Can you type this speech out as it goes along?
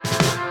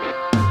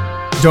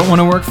Don't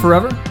want to work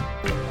forever?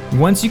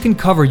 Once you can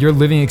cover your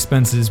living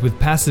expenses with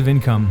passive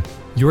income,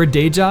 your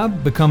day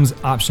job becomes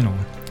optional,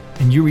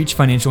 and you reach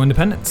financial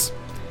independence.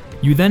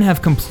 You then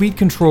have complete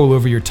control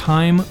over your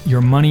time,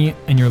 your money,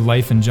 and your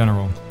life in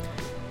general.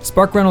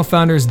 Spark Rental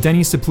founders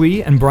Denny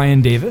Suplee and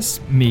Brian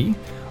Davis, me,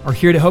 are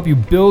here to help you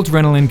build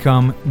rental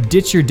income,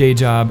 ditch your day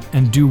job,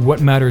 and do what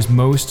matters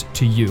most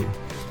to you.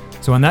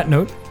 So on that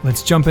note,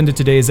 let's jump into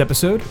today's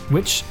episode,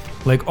 which,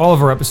 like all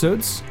of our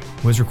episodes,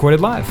 was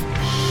recorded live.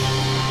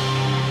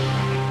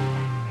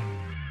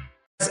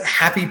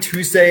 Happy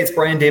Tuesday. It's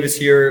Brian Davis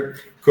here,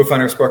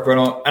 co-founder of Spark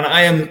Rental, and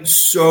I am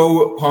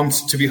so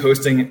pumped to be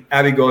hosting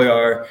Abby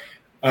Golyar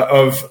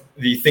of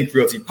the Think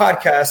Realty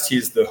podcast.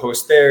 He's the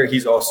host there.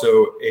 He's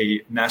also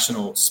a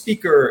national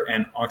speaker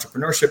and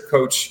entrepreneurship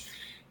coach.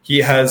 He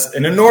has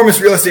an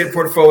enormous real estate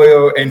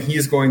portfolio, and he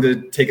is going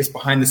to take us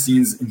behind the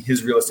scenes in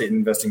his real estate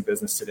investing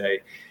business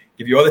today,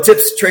 give you all the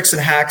tips, tricks,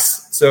 and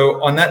hacks.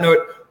 So on that note,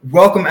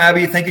 welcome,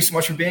 Abby. Thank you so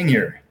much for being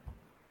here.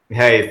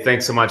 Hey,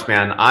 thanks so much,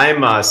 man.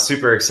 I'm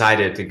super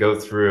excited to go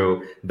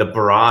through the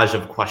barrage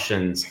of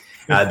questions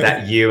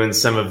that you and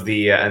some of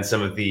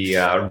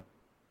the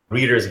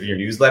readers of your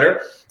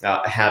newsletter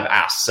have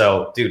asked.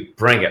 So, dude,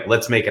 bring it.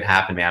 Let's make it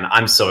happen, man.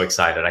 I'm so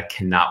excited. I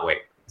cannot wait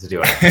to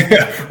do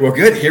it. Well,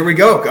 good. Here we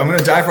go. I'm going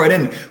to dive right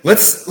in.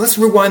 Let's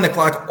rewind the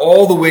clock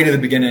all the way to the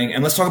beginning,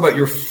 and let's talk about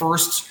your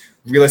first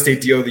real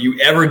estate deal that you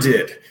ever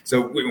did.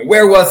 So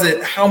where was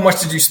it? How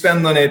much did you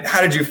spend on it?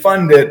 How did you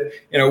fund it?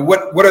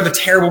 What are the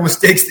terrible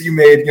mistakes that you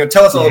made?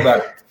 Tell us all about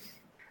it.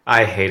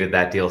 I hated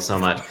that deal so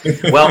much.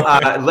 Well,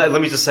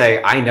 let me just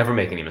say, I never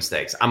make any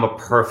mistakes. I'm a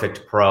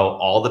perfect pro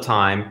all the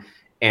time.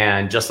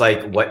 And just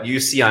like what you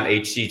see on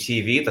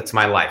HGTV, that's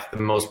my life. The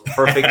most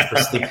perfect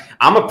pristine.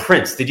 I'm a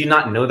prince. Did you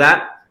not know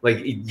that? Like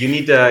you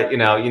need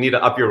to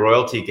up your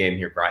royalty game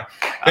here, Bri.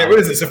 Hey, what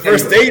is this? A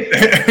first date?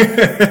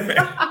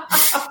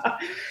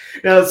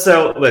 No,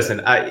 so listen.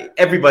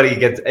 Everybody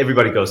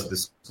goes to the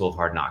school of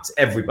hard knocks.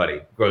 Everybody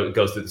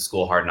goes through the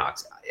school of hard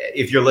knocks.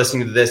 If you're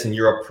listening to this and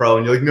you're a pro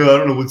and you're like, no, I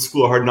don't know what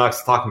school of hard knocks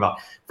is talking about.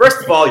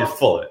 First of all, you're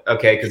full of it,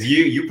 okay? Because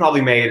you probably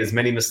made as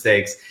many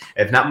mistakes,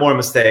 if not more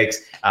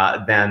mistakes,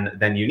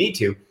 than you need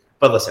to.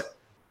 But listen,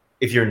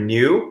 if you're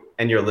new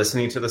and you're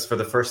listening to this for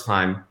the first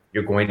time,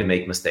 you're going to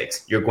make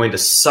mistakes. You're going to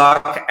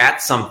suck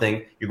at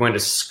something. You're going to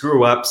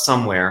screw up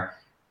somewhere,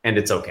 and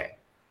it's okay.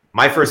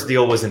 My first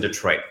deal was in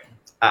Detroit.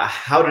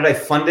 How did I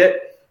fund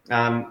it?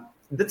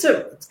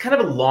 It's kind of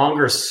a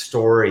longer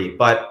story,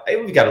 but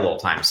we've got a little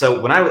time.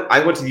 So when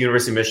I went to the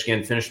University of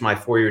Michigan, finished my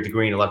 4-year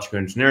degree in electrical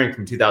engineering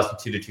from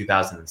 2002 to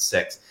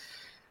 2006.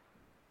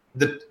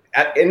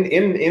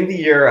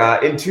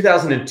 In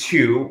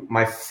 2002,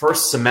 my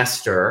first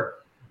semester,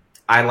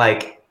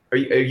 are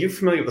you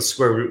familiar with the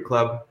Square Root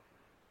Club?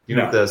 You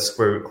know what the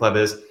Square Root Club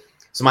is?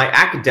 So my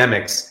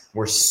academics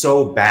were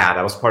so bad.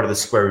 I was part of the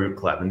Square Root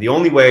Club, and the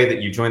only way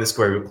that you join the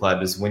Square Root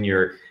Club is when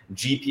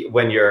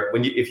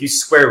if you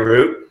square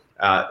root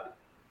a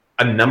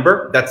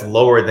number that's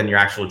lower than your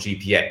actual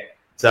GPA.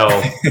 So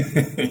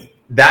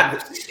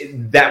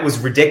that was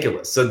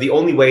ridiculous. So the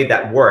only way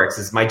that works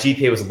is my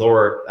GPA was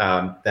lower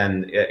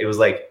than it was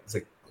like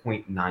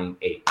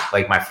 0.98,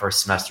 like my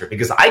first semester,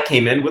 because I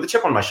came in with a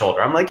chip on my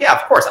shoulder. I'm like, yeah,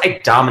 of course,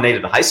 I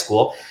dominated the high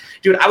school.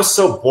 Dude, I was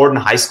so bored in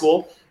high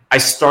school. I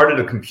started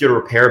a computer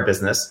repair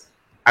business.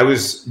 I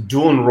was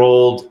dual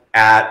enrolled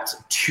at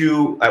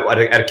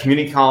a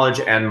community college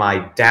and my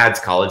dad's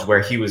college, where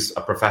he was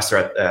a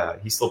professor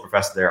he's still a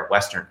professor there at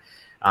Western.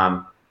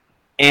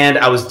 And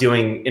I was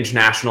doing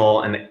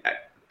international and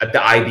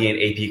the IB and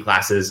AP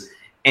classes,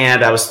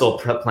 and I was still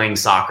playing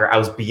soccer. I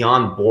was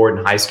beyond bored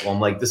in high school. I'm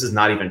like, this is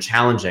not even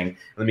challenging.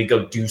 Let me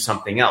go do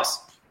something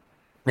else.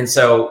 And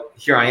so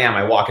here I am.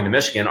 I walk into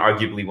Michigan,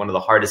 arguably one of the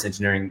hardest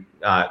engineering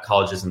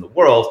colleges in the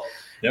world.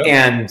 Yep.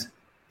 And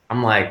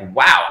I'm like,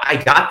 wow, I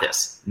got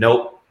this.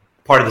 Nope.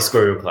 Part of the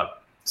Square Root Club.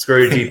 Square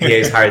Root GPA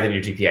is higher than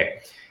your GPA.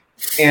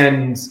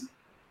 And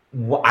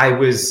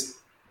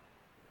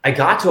I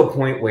got to a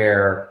point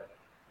where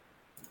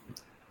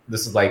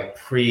this is like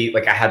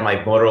I had my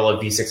Motorola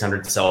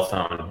V600 cell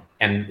phone,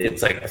 and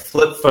it's like a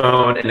flip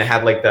phone, and it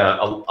had like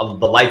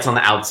the lights on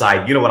the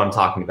outside. You know what I'm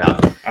talking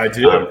about. I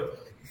do.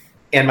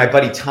 And my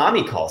buddy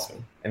Tommy calls me,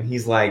 and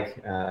he's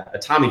like,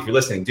 Tommy, if you're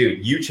listening,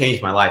 dude, you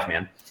changed my life,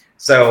 man.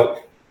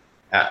 So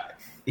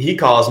he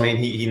calls me, and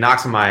he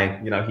knocks on my,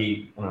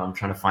 I'm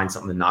trying to find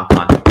something to knock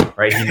on,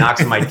 right? He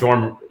knocks on my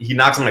dorm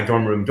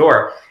room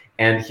door,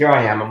 and here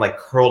I am. I'm like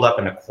curled up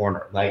in a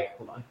corner, like,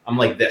 hold on. I'm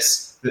like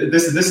this.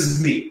 This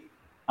is me.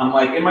 I'm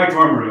like in my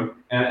dorm room,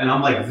 and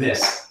I'm like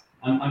this.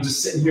 I'm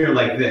just sitting here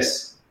like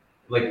this,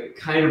 like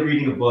kind of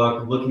reading a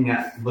book, looking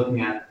at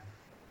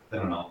I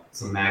don't know,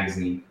 some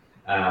magazine.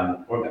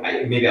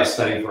 Maybe I was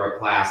studying for a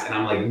class, and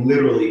I'm like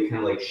literally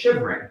kind of like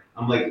shivering.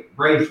 I'm like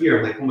right here.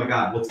 I'm like, oh my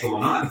God, what's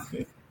going on?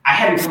 I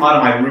hadn't come out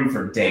of my room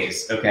for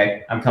days.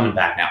 Okay, I'm coming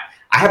back now.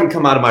 I haven't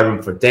come out of my room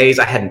for days.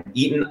 I hadn't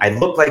eaten. I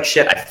looked like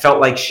shit. I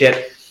felt like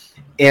shit.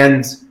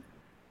 And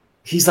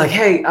he's like,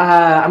 hey,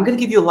 I'm going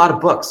to give you a lot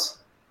of books.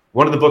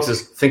 One of the books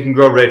is Think and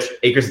Grow Rich,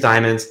 Acres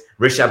Diamonds,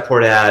 Rich Dad Poor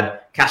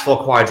Dad, Cash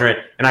Flow Quadrant,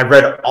 and I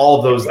read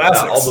all those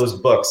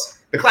books,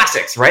 the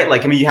classics, right?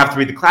 Like, I mean, you have to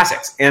read the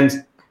classics.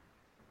 And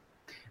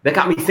that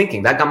got me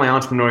thinking. That got my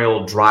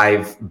entrepreneurial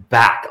drive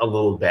back a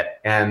little bit.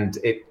 And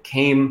it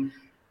finally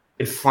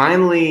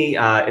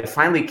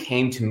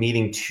came to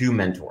meeting two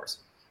mentors.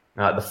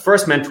 The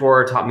first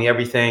mentor taught me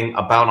everything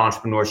about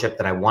entrepreneurship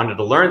that I wanted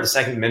to learn. The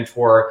second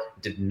mentor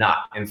did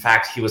not. In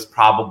fact, he was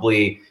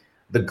probably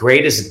the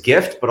greatest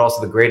gift, but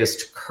also the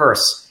greatest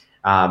curse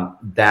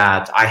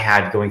that I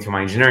had going through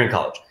my engineering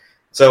college.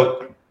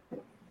 So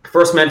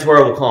first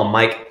mentor, we'll call him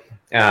Mike.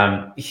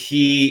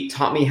 He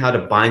taught me how to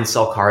buy and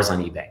sell cars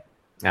on eBay.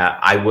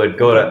 I would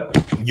go to,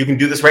 you can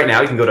do this right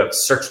now. You can go to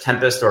Search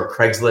Tempest or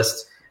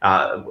Craigslist,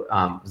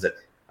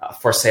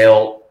 for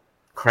sale,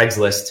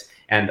 Craigslist,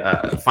 and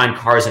find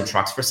cars and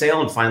trucks for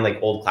sale and find like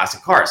old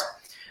classic cars.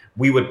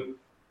 We would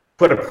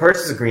put a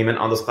purchase agreement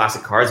on those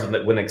classic cars with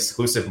an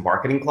exclusive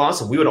marketing clause.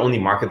 So we would only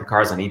market the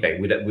cars on eBay.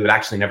 We would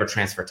actually never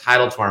transfer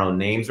title to our own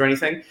names or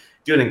anything.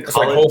 Do it in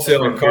college. Like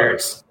wholesaling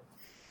cars.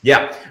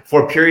 Yeah.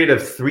 For a period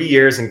of 3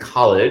 years in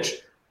college,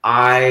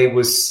 I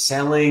was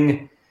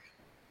selling,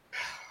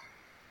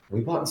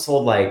 we bought and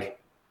sold like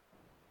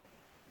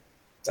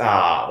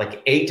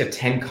 8 to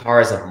 10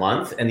 cars a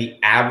month. And the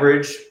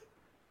average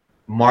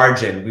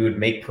margin we would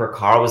make per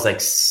car was like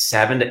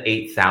 $7,000 to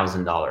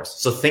 $8,000.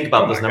 So think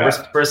about those numbers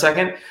for a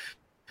second.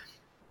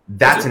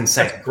 That's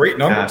insane. That's great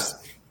numbers.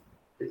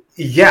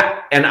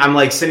 Yeah. And I'm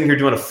like sitting here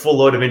doing a full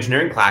load of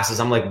engineering classes.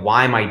 I'm like,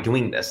 why am I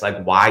doing this?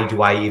 Like, why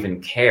do I even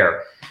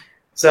care?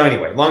 So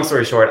anyway, long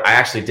story short, I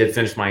actually did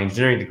finish my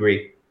engineering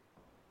degree.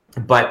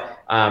 But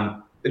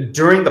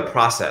during the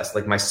process,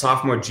 like my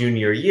sophomore,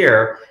 junior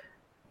year,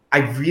 I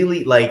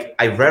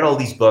read all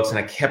these books and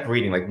I kept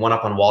reading, like One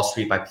Up on Wall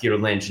Street by Peter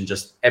Lynch, and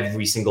just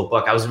every single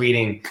book. I was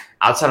reading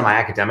outside of my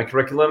academic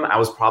curriculum. I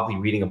was probably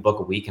reading a book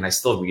a week, and I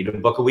still read a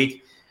book a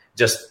week,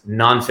 just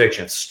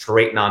nonfiction,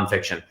 straight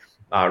nonfiction.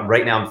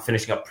 Right now I'm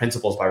finishing up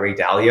Principles by Ray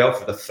Dalio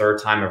for the third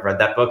time. I've read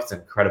that book. It's an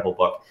incredible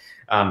book.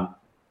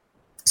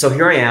 So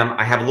here I am.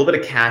 I have a little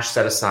bit of cash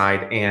set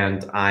aside,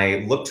 and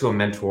I look to a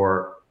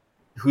mentor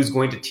who's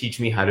going to teach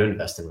me how to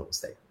invest in real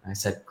estate. I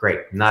said,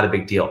 great, not a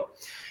big deal.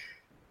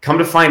 Come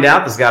to find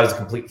out, this guy was a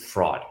complete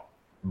fraud.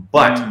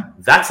 But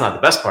that's not the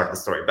best part of the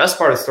story. Best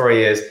part of the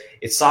story is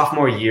it's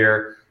sophomore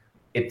year.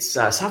 It's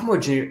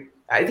junior.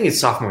 I think it's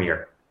sophomore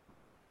year.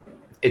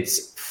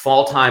 It's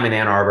fall time in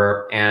Ann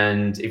Arbor.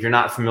 And if you're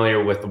not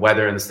familiar with the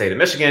weather in the state of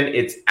Michigan,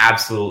 it's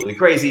absolutely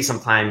crazy.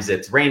 Sometimes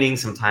it's raining.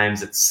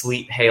 Sometimes it's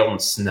sleet, hail,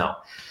 and snow.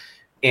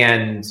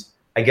 And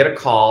I get a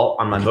call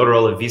on my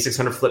Motorola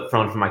V600 flip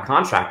phone from my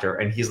contractor.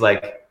 And he's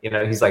like,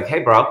 hey,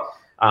 bro,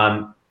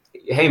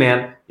 hey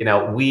man,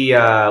 we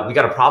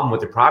got a problem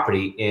with your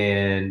property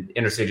in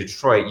inner city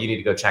Detroit. You need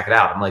to go check it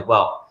out. I'm like,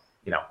 well,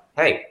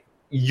 hey,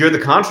 you're the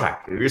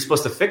contractor. You're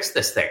supposed to fix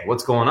this thing.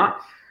 What's going on?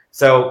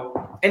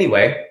 So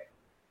anyway,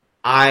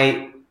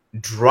 I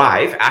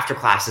drive after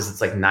classes.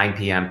 It's like 9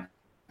 p.m.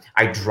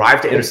 I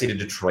drive to inner city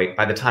Detroit.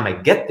 By the time I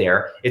get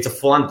there, it's a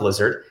full-on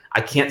blizzard. I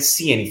can't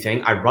see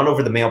anything. I run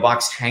over the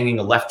mailbox hanging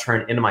a left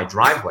turn into my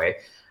driveway.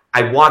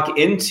 I walk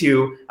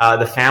into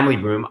the family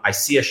room. I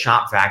see a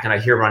shop vac and I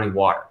hear running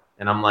water.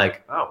 And I'm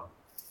like, oh,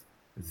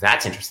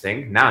 that's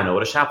interesting. Now I know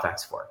what a shop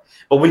vac's for.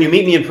 But when you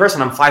meet me in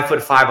person, I'm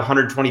 5'5",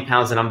 120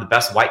 pounds, and I'm the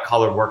best white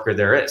collar worker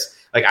there is.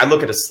 Like, I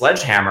look at a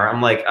sledgehammer,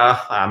 I'm like,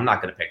 I'm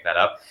not going to pick that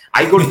up.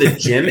 I go to the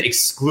gym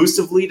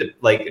exclusively to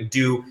like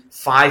do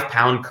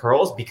 5-pound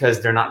curls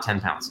because they're not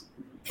 10 pounds.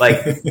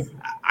 Like,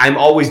 I'm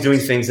always doing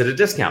things at a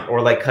discount,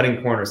 or like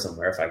cutting corners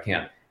somewhere if I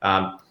can.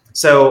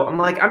 So I'm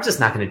like, I'm just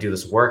not going to do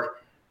this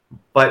work.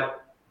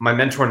 But my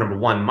mentor number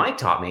one, Mike,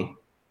 taught me,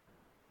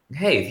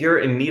 hey, if you're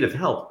in need of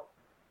help,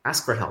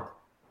 ask for help.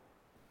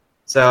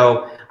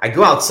 So I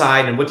go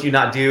outside, and what do you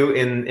not do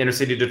in inner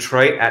city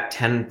Detroit at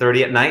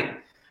 10:30 at night?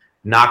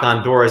 Knock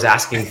on doors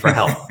asking for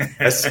help,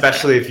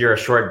 especially if you're a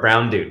short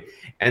brown dude.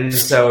 And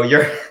so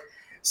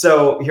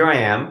here I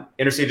am,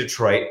 inner city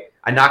Detroit.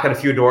 I knock on a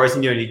few doors,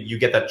 and you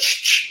get the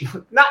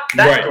not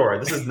that right. Door.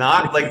 This is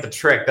not like the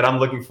trick that I'm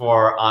looking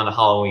for on a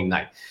Halloween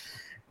night.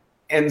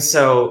 And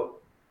so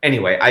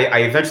anyway, I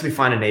eventually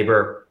find a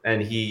neighbor,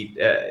 and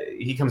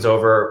he comes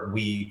over.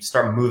 We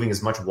start moving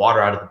as much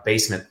water out of the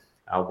basement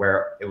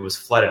where it was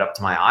flooded up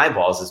to my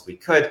eyeballs as we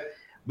could.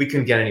 We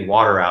couldn't get any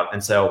water out.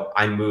 And so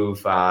I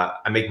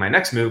make my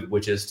next move,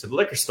 which is to the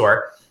liquor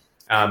store.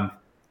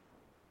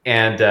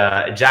 And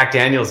Jack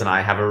Daniels and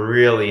I have a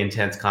really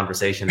intense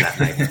conversation that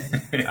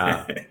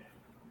night.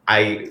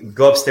 I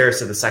go upstairs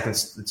to the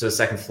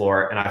second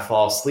floor, and I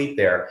fall asleep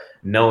there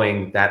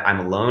knowing that I'm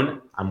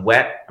alone, I'm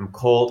wet, I'm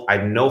cold. I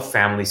have no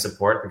family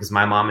support because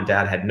my mom and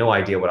dad had no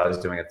idea what I was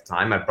doing at the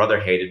time. My brother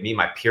hated me.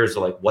 My peers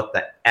were like, what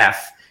the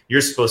F?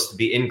 You're supposed to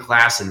be in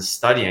class and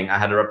studying. I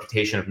had a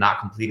reputation of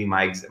not completing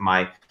my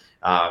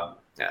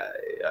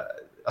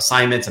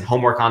assignments and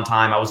homework on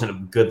time. I wasn't a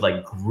good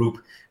like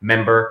group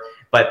member.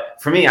 But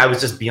for me, I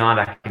was just beyond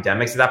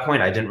academics at that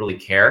point. I didn't really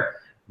care.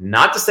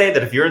 Not to say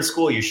that if you're in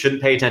school, you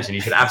shouldn't pay attention. You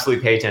should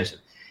absolutely pay attention.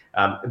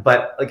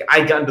 But like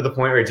I got to the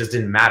point where it just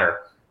didn't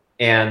matter.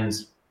 And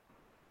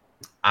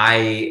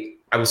I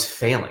was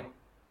failing.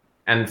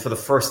 And for the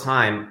first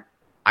time,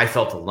 I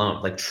felt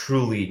alone, like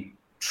truly,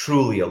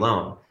 truly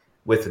alone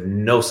with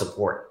no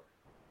support.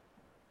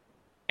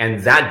 And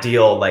that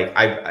deal, like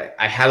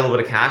I had a little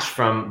bit of cash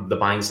from the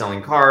buying,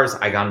 selling cars.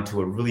 I got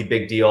into a really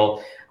big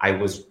deal. I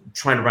was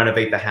trying to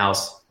renovate the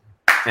house,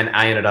 and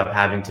I ended up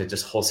having to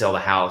just wholesale the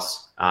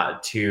house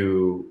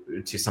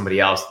to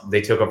somebody else.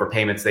 They took over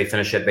payments. They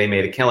finished it. They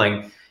made a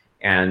killing.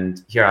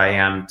 And here I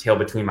am, tail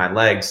between my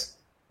legs,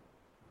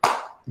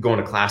 going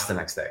to class the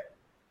next day.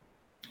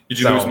 Did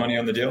you lose money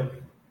on the deal?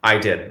 I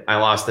did. I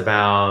lost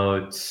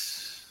about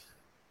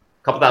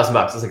a couple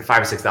 $1,000. It was like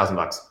 $5,000 or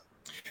 $6,000.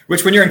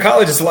 Which, when you're in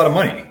college, is a lot of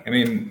money. I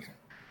mean,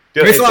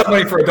 Dude, it's a lot of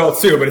money for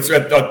adults too, but it's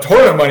a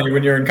ton of money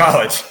when you're in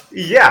college.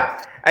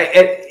 Yeah,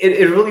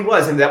 it really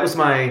was. And that was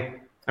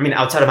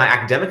outside of my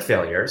academic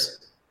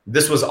failures,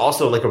 this was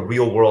also like a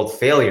real world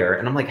failure.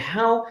 And I'm like,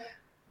 how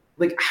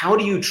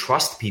do you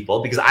trust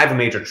people? Because I have a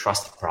major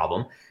trust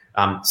problem,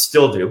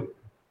 still do.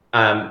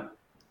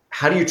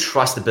 How do you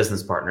trust the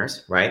business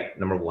partners, right?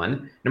 Number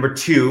one. Number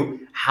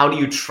two, how do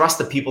you trust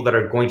the people that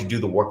are going to do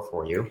the work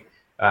for you?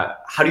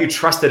 How do you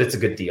trust that it's a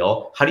good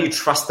deal? How do you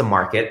trust the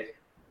market?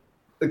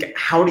 Like,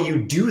 how do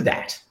you do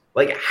that?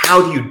 Like,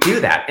 how do you do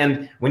that?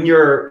 And when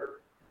you're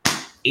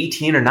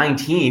 18 or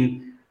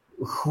 19,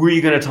 who are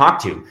you going to talk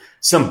to?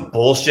 Some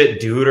bullshit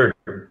dude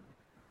or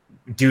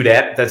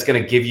dudette that's going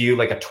to give you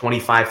like a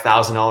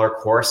 $25,000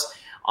 course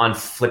on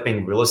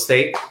flipping real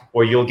estate,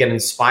 or you'll get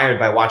inspired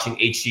by watching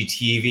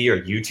HGTV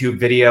or YouTube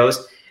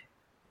videos.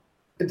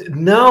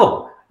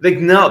 No,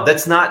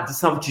 that's not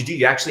what you do.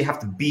 You actually have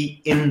to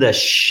be in the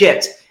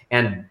shit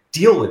and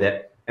deal with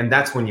it. And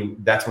that's when you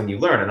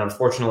learn. And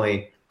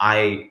unfortunately,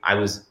 I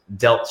was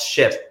dealt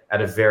shit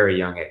at a very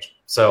young age.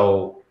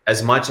 So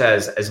as much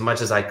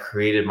as I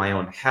created my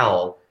own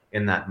hell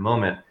in that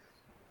moment,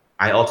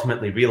 I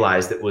ultimately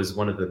realized it was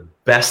one of the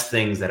best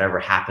things that ever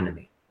happened to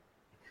me.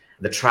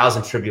 The trials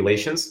and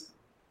tribulations,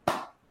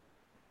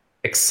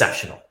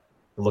 exceptional,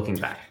 looking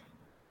back.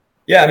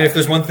 Yeah, I mean, if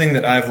there's one thing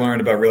that I've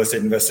learned about real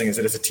estate investing is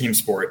that it's a team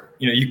sport.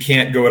 You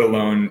can't go it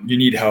alone. You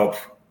need help,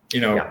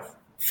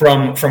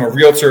 from a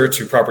realtor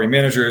to property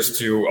managers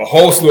to a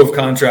whole slew of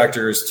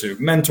contractors to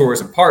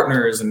mentors and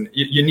partners, and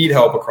you need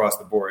help across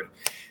the board.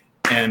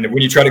 And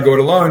when you try to go it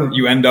alone,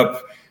 you end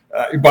up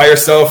by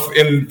yourself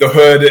in the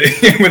hood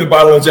with a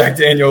bottle of Jack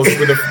Daniels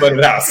with a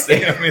flooded house.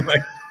 You know what I mean?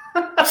 Like,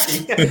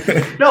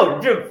 No,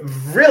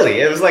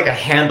 really, it was like a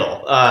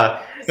handle.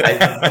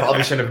 I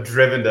probably should have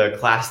driven to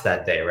class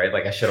that day, right?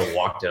 Like I should have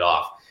walked it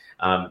off.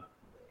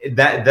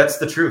 That's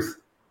the truth.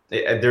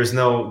 There's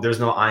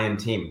no I in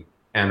team.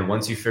 And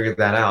once you figure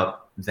that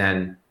out,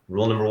 then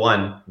rule number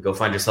one, go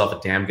find yourself a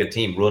damn good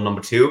team. Rule number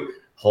two,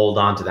 hold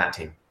on to that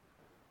team.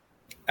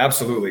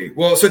 Absolutely.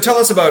 Well, so tell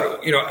us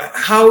about,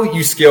 how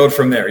you scaled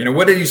from there.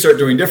 What did you start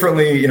doing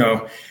differently?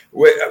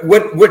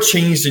 What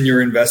changed in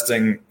your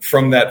investing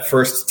from that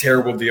first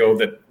terrible deal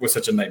that was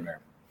such a nightmare?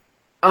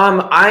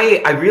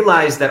 I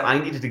realized that I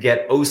needed to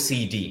get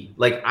OCD.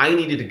 Like I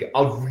needed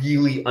to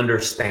really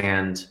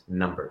understand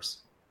numbers.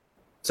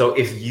 So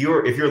if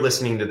you're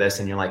listening to this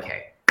and you're like,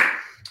 hey,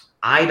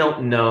 I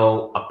don't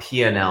know a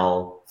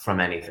P&L from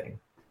anything.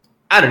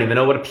 I don't even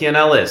know what a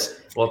P&L is.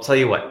 Well, I'll tell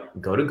you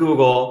what, go to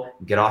Google,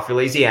 get off your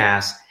lazy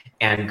ass,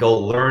 and go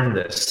learn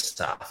this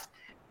stuff.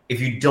 If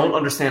you don't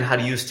understand how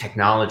to use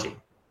technology,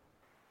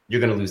 you're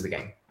going to lose the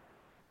game.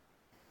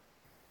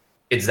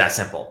 It's that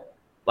simple.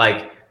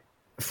 Like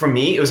for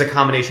me, it was a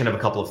combination of a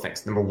couple of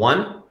things. Number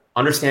one,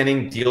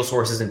 understanding deal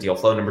sources and deal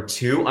flow. Number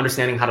two,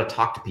 understanding how to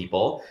talk to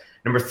people.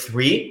 Number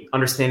three,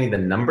 understanding the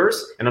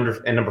numbers. And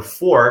number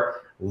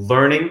four,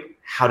 learning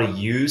how to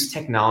use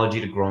technology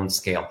to grow and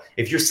scale.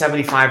 If you're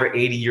 75 or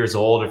 80 years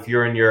old, if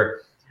you're in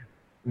your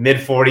mid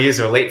 40s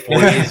or late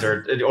 40s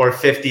or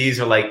 50s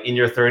or like in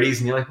your 30s,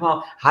 and you're like,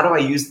 well, how do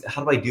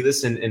I do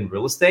this in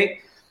real estate?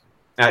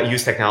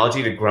 Use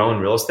technology to grow in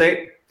real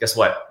estate. Guess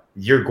what?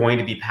 You're going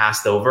to be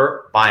passed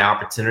over by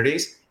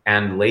opportunities,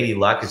 and Lady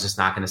Luck is just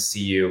not going to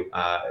see you,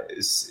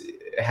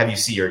 have you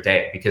see your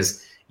day,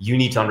 because you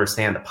need to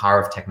understand the power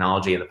of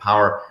technology and the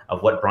power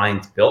of what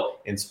Brian built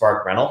in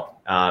Spark Rental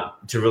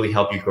to really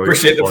help you grow.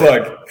 Appreciate the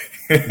plug.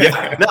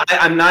 Yeah, no,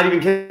 I'm not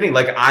even kidding.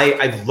 Like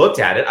I've looked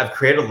at it. I've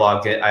created a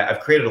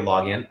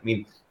login. I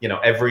mean,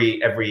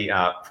 every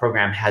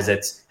program has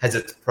its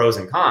pros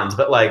and cons,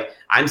 but like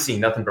I'm seeing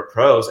nothing but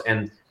pros.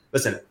 And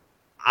listen,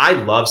 I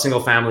love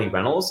single family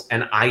rentals,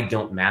 and I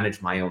don't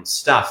manage my own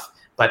stuff,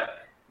 but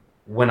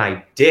when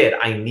I did,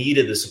 I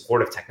needed the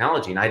support of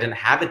technology, and I didn't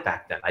have it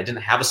back then. I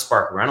didn't have a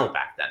Spark Rental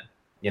back then,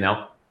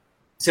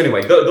 So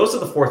anyway, those are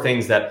the four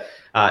things that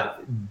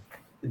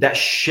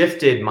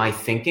shifted my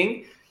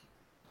thinking.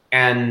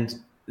 And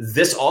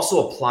this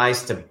also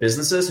applies to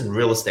businesses and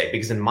real estate,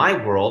 because in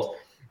my world,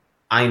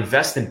 I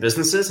invest in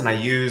businesses and I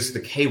use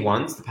the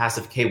K1s, the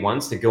passive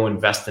K1s, to go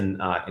invest in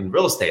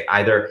real estate,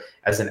 either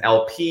as an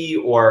LP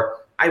or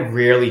I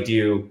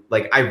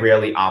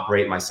rarely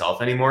operate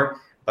myself anymore.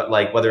 But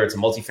like whether it's a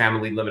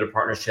multifamily limited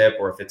partnership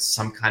or if it's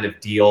some kind of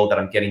deal that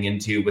I'm getting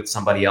into with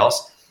somebody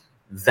else,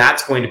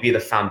 that's going to be the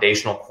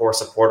foundational core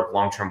support of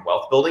long-term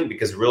wealth building,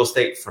 because real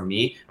estate, for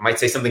me, I might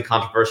say something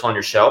controversial on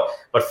your show,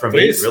 but for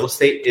me, real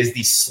estate is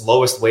the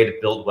slowest way to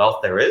build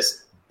wealth there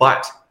is,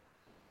 but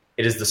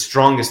it is the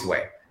strongest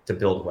way to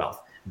build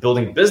wealth.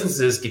 Building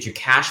businesses get you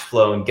cash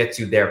flow and gets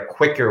you there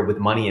quicker with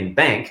money in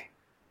bank,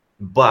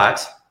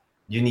 but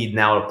you need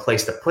now a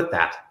place to put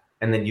that,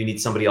 and then you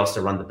need somebody else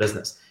to run the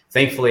business.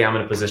 Thankfully, I'm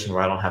in a position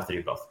where I don't have to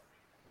do both.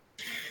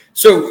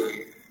 So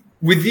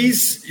with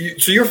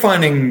these, so you're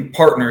finding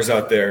partners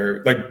out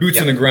there, like boots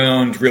on the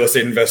ground real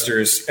estate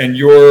investors, and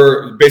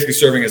you're basically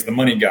serving as the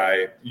money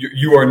guy.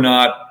 You are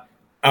not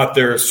out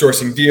there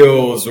sourcing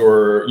deals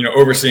or,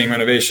 overseeing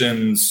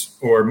renovations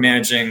or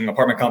managing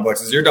apartment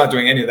complexes. You're not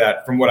doing any of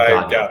that, from what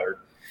I gathered.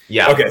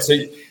 Yeah. Okay.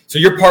 So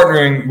you're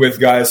partnering with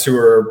guys who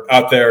are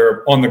out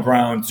there on the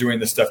ground doing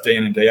this stuff day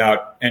in and day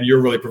out, and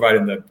you're really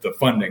providing the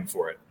funding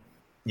for it.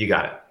 You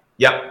got it.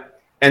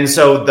 Yep. And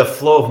so the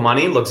flow of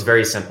money looks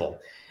very simple.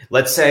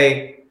 Let's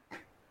say,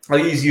 I'll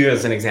use you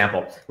as an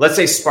example. Let's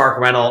say Spark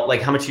Rental,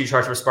 like how much do you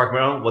charge for Spark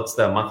Rental? What's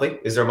the monthly?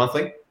 Is there a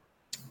monthly?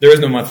 There is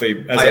no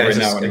monthly as of right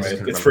now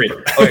anyway. It's free.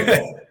 Okay,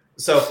 cool.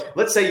 So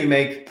let's say you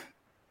make,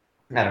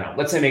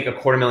 let's say make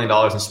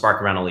 $250,000 in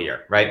Spark Rental a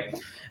year, right?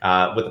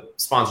 With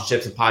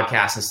sponsorships and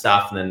podcasts and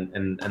stuff,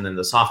 and then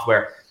the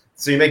software.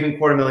 So you're making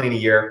 $250,000 a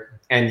year,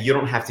 and you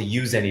don't have to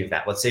use any of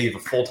that. Let's say you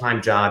have a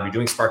full-time job, you're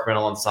doing Spark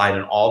Rental on the side,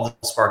 and all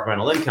the Spark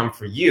Rental income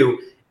for you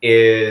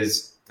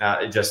is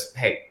just,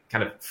 hey,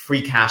 kind of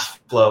free cash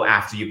flow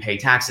after you pay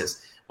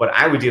taxes. What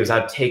I would do is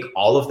I'd take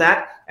all of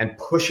that and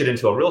push it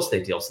into a real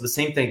estate deal. So the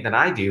same thing that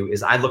I do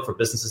is I look for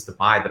businesses to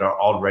buy that are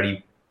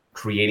already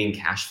creating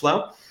cash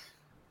flow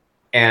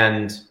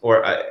and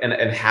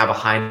have a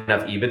high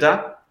enough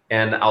EBITDA.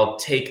 And I'll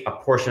take a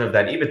portion of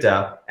that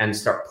EBITDA and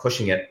start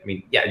pushing it. I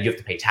mean, yeah, you have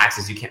to pay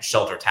taxes. You can't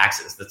shelter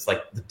taxes. That's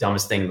like the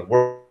dumbest thing in the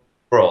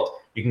world.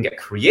 You can get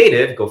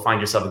creative, go find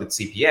yourself a good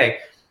CPA,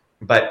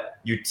 but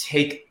you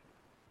take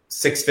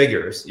six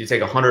figures, you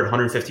take $100,000,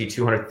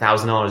 $150,000,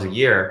 $200,000 a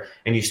year,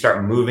 and you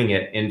start moving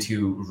it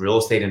into real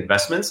estate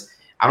investments.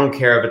 I don't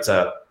care if it's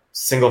a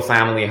single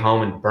family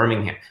home in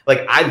Birmingham.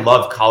 Like, I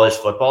love college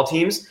football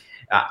teams.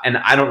 And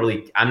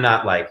I'm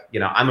not like,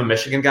 I'm a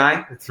Michigan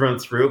guy through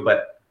and through,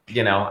 but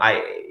go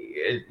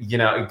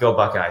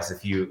Buckeyes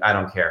I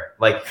don't care.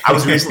 Like, I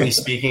was recently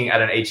speaking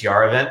at an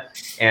HR event,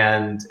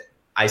 and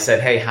I said,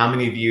 hey, how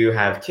many of you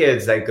have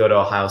kids that go to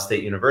Ohio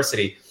State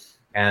University?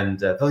 And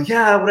they're like,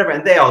 yeah, whatever.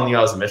 And they all knew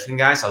I was a Michigan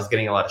guy, so I was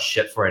getting a lot of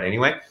shit for it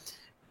anyway.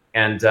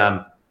 And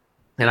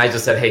I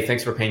just said, hey,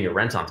 thanks for paying your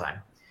rent on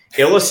time,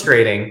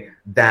 illustrating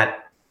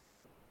that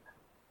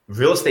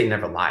real estate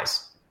never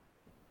lies,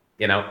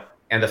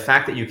 and the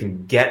fact that you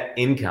can get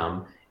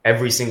income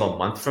every single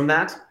month from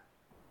that,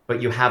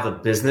 but you have a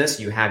business,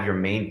 you have your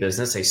main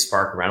business, a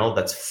Spark Rental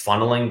that's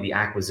funneling the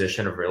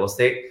acquisition of real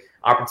estate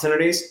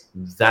opportunities.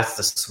 That's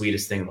the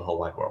sweetest thing in the whole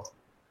wide world.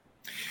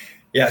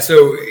 Yeah.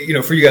 So,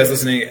 for you guys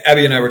listening,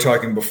 Abby and I were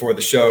talking before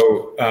the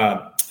show,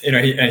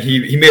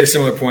 he made a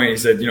similar point. He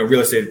said, real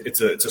estate, it's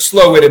a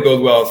slow way to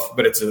build wealth,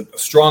 but it's a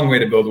strong way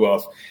to build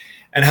wealth.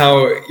 And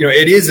how,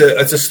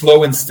 it's a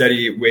slow and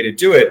steady way to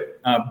do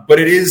it. But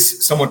it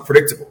is somewhat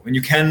predictable. And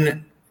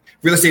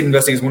real estate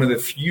investing is one of the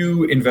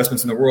few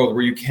investments in the world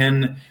where you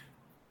can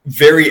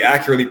very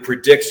accurately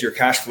predict your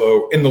cash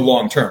flow in the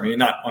long term. I mean,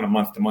 not on a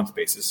month-to-month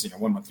basis.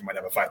 1 month you might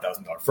have a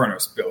 $5,000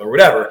 furnace bill or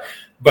whatever,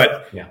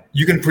 but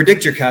you can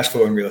predict your cash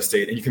flow in real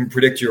estate, and you can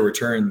predict your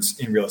returns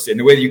in real estate in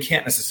a way that you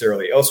can't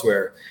necessarily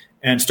elsewhere.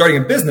 And starting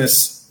a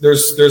business,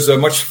 there's a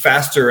much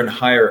faster and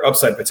higher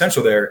upside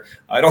potential there.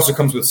 It also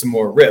comes with some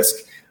more risk,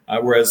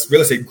 whereas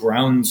real estate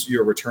grounds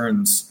your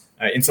returns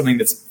in something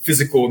that's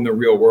physical in the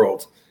real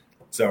world.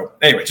 So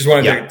anyway, just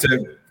wanted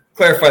to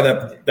clarify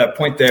that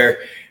point there.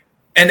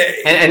 And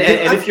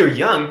if you're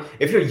young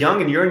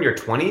and you're in your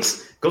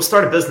 20s, go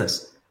start a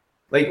business.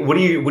 Like, what are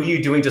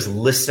you doing just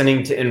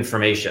listening to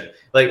information?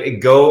 Like,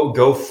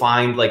 go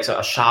find like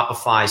a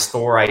Shopify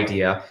store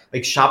idea.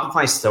 Like,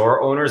 Shopify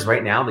store owners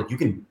right now, like, you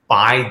can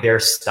buy their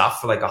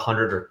stuff for like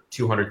 $100,000 or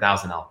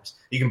 $200,000.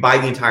 You can buy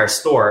the entire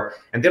store,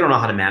 and they don't know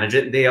how to manage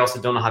it. They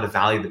also don't know how to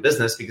value the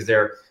business because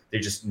they're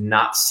just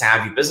not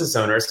savvy business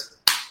owners.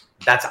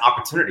 That's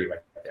opportunity right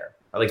there.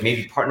 Like,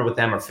 maybe partner with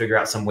them or figure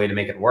out some way to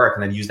make it work,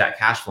 and then use that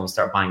cash flow and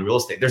start buying real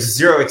estate. There's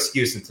zero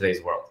excuse in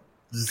today's world.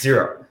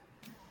 Zero.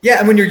 Yeah,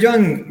 and when you're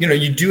young,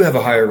 you do have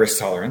a higher risk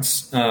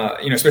tolerance.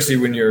 Especially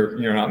when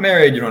you're not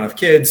married, you don't have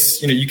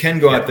kids. You can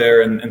go out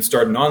there and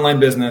start an online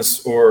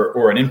business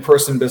or an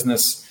in-person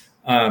business.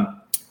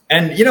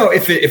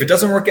 If it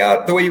doesn't work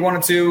out the way you want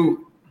it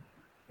to,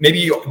 maybe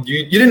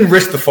you didn't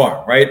risk the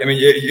farm, right? I mean,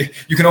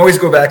 you can always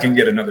go back and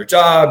get another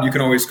job. You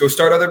can always go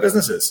start other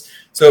businesses.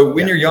 So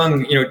when you're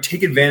young,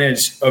 take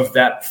advantage of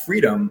that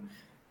freedom,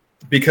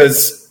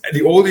 because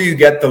the older you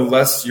get, the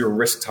less your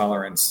risk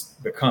tolerance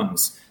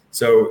becomes.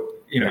 So,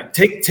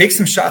 take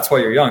some shots while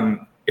you're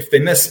young. If they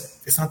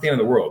miss, it's not the end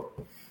of the world.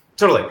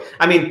 Totally.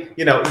 I mean,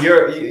 you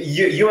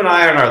and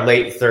I are in our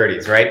late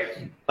 30s, right?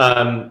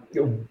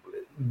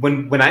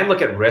 When I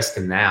look at risk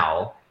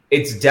now,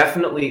 it's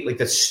definitely like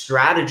the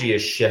strategy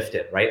has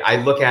shifted, right? I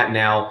look at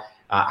now,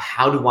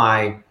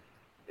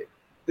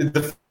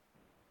 the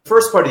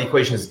first part of the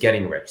equation is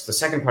getting rich. The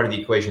second part of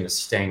the equation is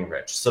staying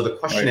rich. So the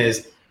question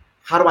is,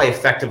 how do I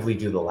effectively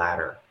do the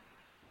latter?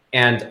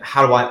 And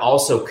how do I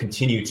also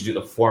continue to do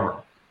the former?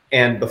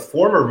 And the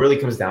former really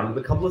comes down to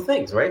a couple of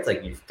things, right? It's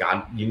like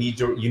you need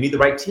the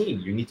right team.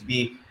 You need to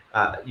be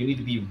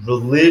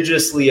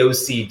religiously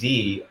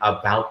OCD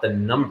about the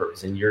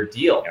numbers in your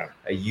deal. Yeah.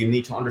 You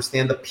need to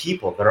understand the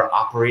people that are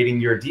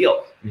operating your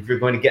deal. And if you're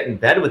going to get in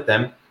bed with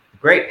them,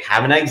 great.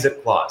 Have an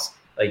exit clause.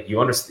 Like you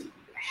understand,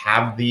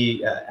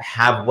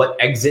 have what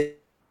exit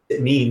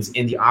means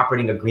in the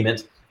operating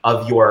agreement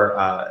of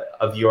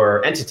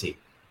your entity.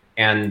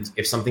 And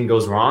if something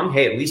goes wrong,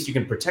 hey, at least you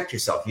can protect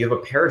yourself. You have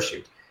a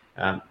parachute.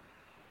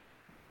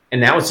 And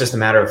now it's just a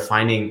matter of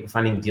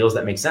finding deals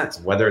that make sense,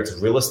 whether it's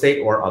real estate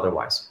or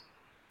otherwise.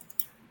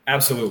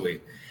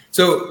 Absolutely.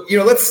 So,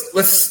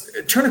 let's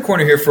turn a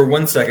corner here for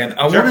 1 second.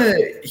 I want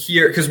to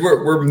hear, because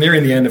we're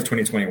nearing the end of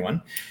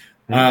 2021.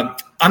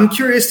 I'm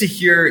curious to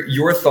hear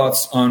your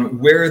thoughts on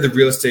where the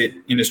real estate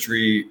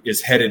industry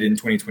is headed in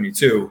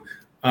 2022.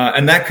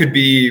 And that could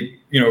be,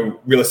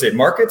 real estate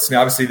markets. I mean,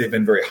 obviously, they've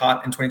been very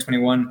hot in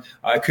 2021.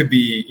 It could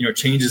be,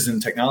 changes in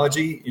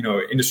technology,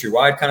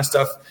 industry-wide kind of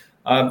stuff.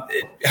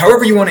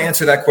 However you want to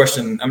answer that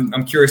question,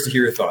 I'm curious to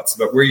hear your thoughts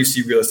about where you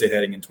see real estate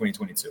heading in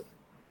 2022.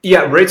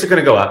 Yeah, rates are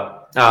going to go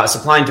up.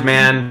 Supply and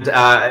demand,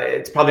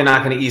 it's probably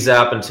not going to ease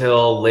up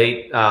until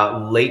late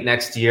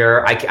next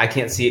year. I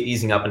can't see it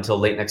easing up until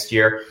late next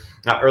year.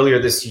 Earlier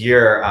this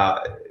year,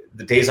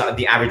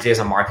 the average days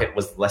on market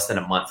was less than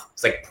a month.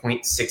 It's like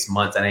 0.6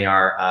 months.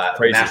 NAR,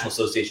 National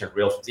Association of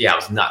Realtors. Yeah, it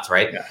was nuts,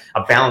 right? Yeah.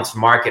 A balanced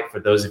market, for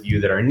those of you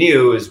that are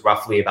new, is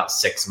roughly about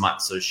 6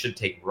 months. So it should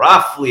take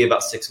roughly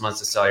about 6 months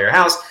to sell your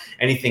house.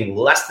 Anything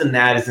less than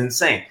that is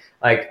insane.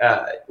 Like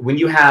when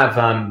you have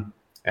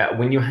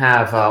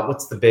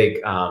what's the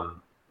big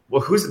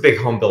who's the big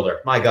home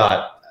builder? My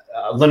God,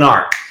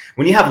 Lennar.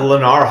 When you have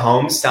Lennar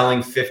Homes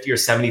selling $50,000 or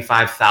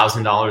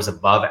 $75,000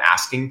 above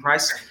asking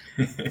price.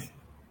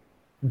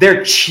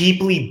 They're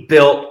cheaply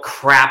built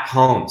crap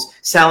homes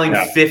selling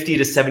 $50,000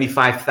 to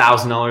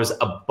 $75,000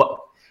 above.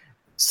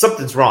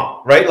 Something's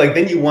wrong, right? Like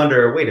then you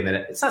wonder, wait a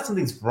minute, it's not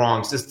something's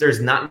wrong. It's just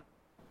there's not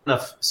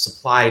enough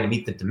supply to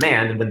meet the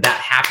demand. And when that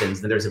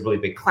happens, then there's a really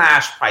big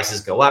clash, prices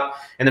go up.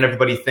 And then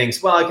everybody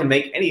thinks, well, I can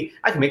make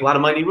a lot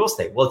of money in real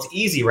estate. Well, it's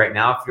easy right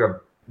now if you're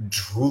a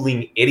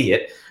drooling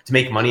idiot to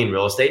make money in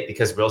real estate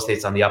because real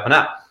estate's on the up and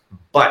up.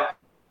 But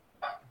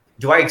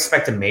do I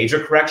expect a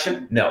major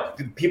correction? No.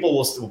 People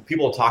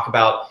will talk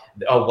about,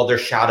 there's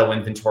shadow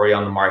inventory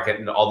on the market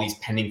and all these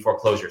pending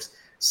foreclosures.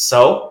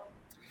 So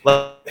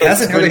it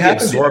hasn't really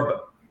happened.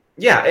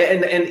 Yeah,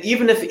 and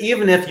even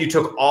if you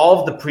took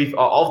all of the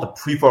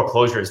pre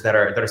foreclosures that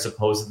are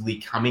supposedly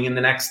coming in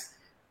the next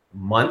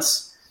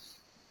months,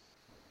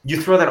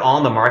 you throw that all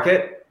in the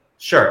market.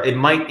 Sure, it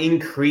might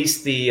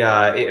increase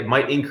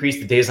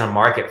the days on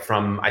market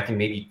from, I think,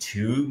 maybe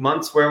 2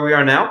 months where we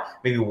are now,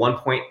 maybe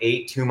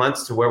 1.82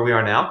 months to where we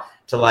are now,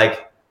 to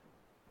like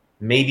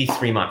maybe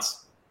 3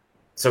 months.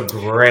 So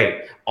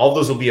great. All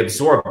those will be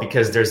absorbed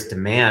because there's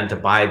demand to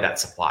buy that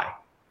supply.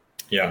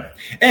 Yeah.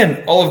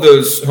 And all of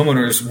those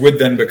homeowners would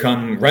then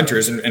become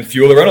renters and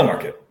fuel the rental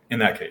market in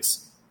that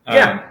case.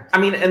 Yeah. I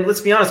mean, and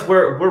let's be honest,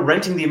 we're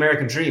renting the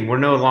American dream. We're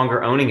no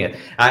longer owning it.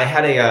 I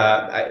had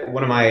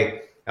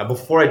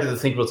before I did the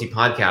Think Realty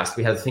podcast,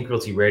 we had the Think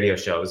Realty radio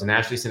show. It was a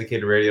nationally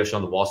syndicated radio show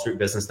on the Wall Street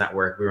Business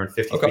Network. We were in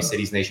 53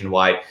 cities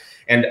nationwide.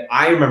 And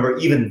I remember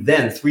even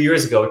then, 3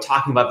 years ago,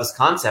 talking about this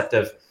concept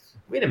of,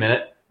 wait a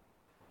minute,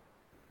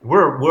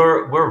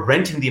 we're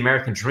renting the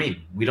American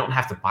dream. We don't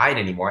have to buy it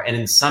anymore. And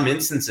in some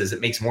instances, it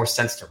makes more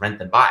sense to rent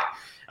than buy.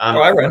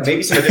 I rent.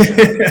 Maybe some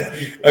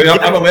additional.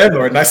 I'm a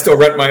landlord and I still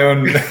rent my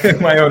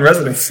own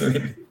residence.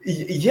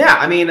 Yeah,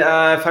 I mean, if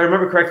I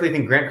remember correctly, I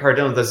think Grant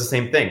Cardone does the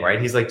same thing,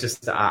 right? He's like,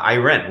 just I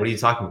rent. What are you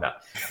talking about?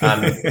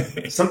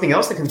 Something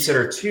else to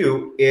consider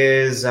too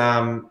is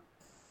when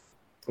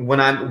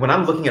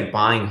I'm looking at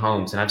buying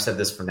homes, and I've said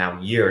this for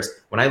now years,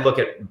 when I look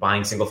at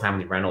buying single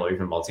family rental or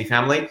even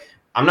multifamily,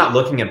 I'm not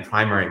looking at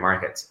primary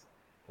markets.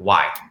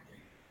 Why?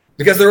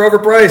 Because they're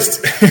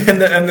overpriced and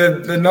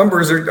the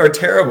numbers are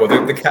terrible.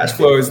 The cash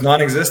flow is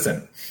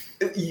non-existent.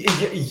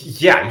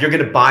 Yeah, you're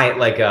going to buy it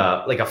like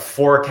a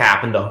 4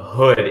 cap in the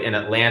hood in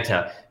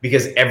Atlanta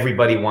because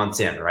everybody wants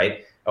in,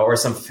 right? Or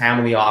some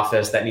family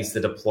office that needs to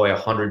deploy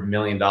 $100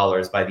 million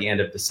by the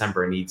end of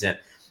December needs in.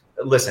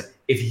 Listen,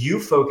 if you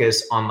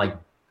focus on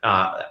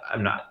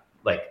I'm not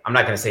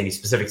going to say any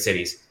specific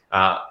cities,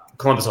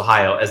 Columbus,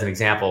 Ohio, as an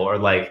example, or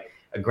like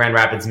Grand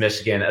Rapids,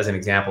 Michigan, as an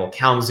example,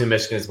 Kalamazoo,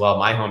 Michigan as well,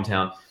 my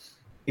hometown.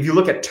 If you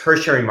look at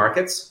tertiary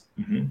markets,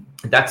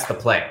 that's the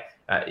play.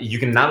 You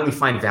can not only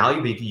find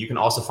value, but you can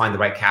also find the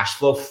right cash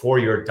flow for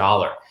your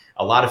dollar.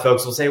 A lot of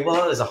folks will say,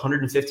 well, is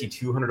 $150,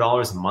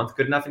 $200 a month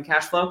good enough in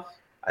cash flow?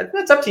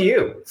 That's up to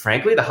you.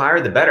 Frankly, the higher,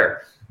 the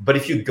better. But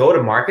if you go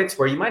to markets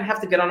where you might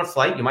have to get on a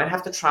flight, you might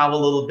have to travel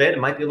a little bit, it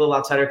might be a little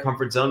outside your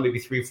comfort zone, maybe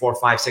 3, 4,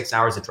 5, 6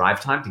 hours of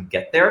drive time to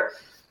get there.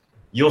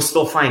 you'll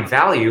still find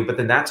value, but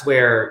then that's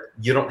where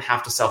you don't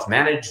have to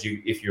self-manage.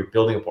 If you're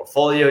building a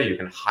portfolio, you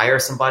can hire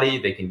somebody.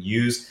 They can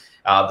use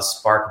the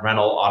Spark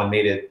Rental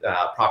automated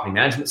property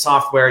management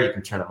software. You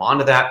can turn them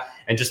onto that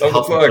and just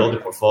help you build a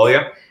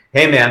portfolio.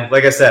 Hey man,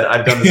 like I said,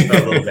 I've done this for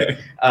a little bit.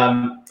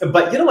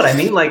 But you know what I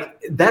mean?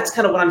 Like that's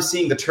kind of what I'm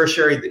seeing, the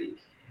tertiary.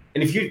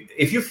 And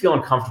if you feel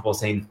uncomfortable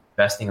saying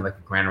investing in like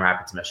a Grand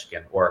Rapids,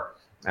 Michigan, or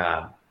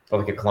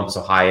like a Columbus,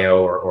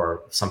 Ohio,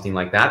 or something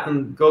like that,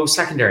 then go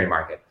secondary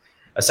market.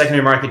 A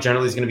secondary market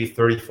generally is going to be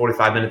 30,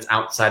 45 minutes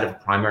outside of a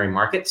primary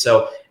market.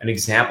 So an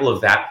example of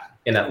that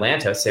in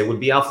Atlanta, say, would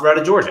be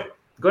Alpharetta, Georgia.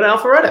 Go to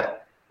Alpharetta,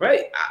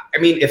 right? I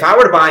mean, if I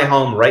were to buy a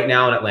home right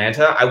now in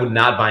Atlanta, I would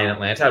not buy in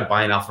Atlanta. I'd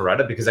buy in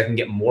Alpharetta because I can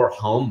get more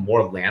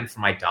land for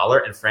my dollar.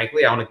 And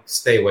frankly, I want to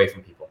stay away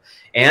from people.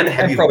 And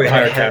have you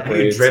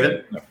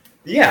driven? No.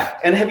 Yeah,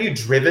 and have you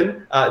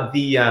driven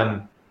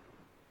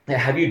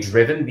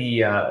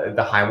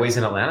the highways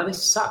in Atlanta? They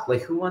suck.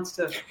 Like,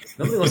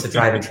 nobody wants to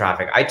drive in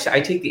traffic. I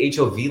take the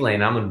HOV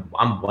lane. I'm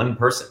one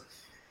person.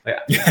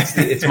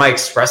 It's my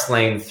express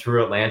lane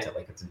through Atlanta.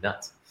 Like, it's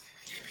nuts.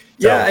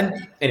 So, yeah.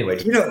 And anyway,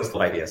 those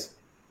ideas.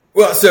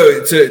 Well,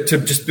 so to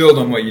just build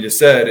on what you just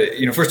said,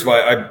 first of all,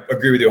 I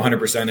agree with you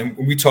 100%. And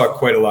we talk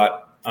quite a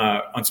lot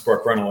on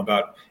Spark Rental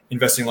about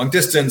investing long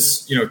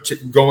distance,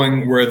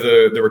 going where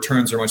the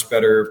returns are much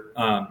better,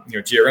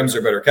 GRMs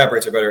are better, cap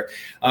rates are better.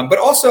 But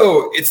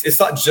also it's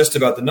not just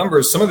about the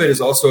numbers. Some of it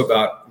is also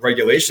about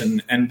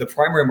regulation, and the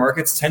primary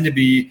markets tend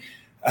to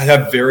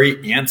have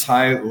very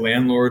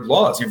anti-landlord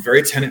laws,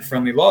 very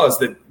tenant-friendly laws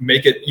that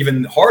make it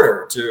even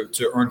harder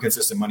to earn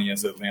consistent money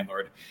as a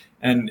landlord.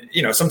 And,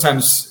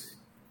 sometimes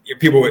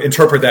people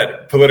interpret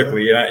that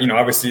politically.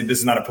 Obviously this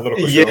is not a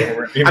political show. Yeah.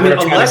 We're trying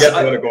to get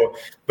political,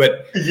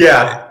 but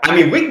yeah,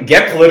 we can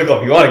get political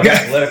if you want to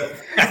get political.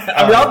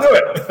 I'll do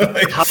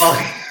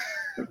it.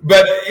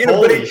 But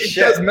it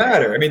does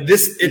matter. I mean,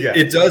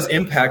 it does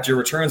impact your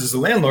returns as a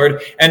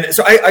landlord. And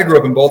so I grew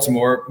up in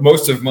Baltimore.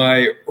 Most of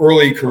my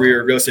early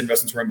career real estate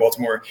investments were in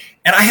Baltimore,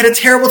 and I had a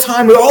terrible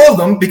time with all of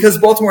them because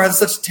Baltimore has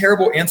such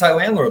terrible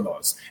anti-landlord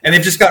laws, and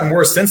they've just gotten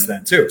worse since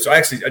then too. So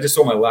I just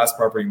sold my last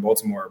property in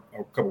Baltimore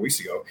a couple weeks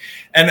ago,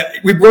 and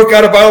we broke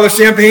out a bottle of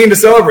champagne to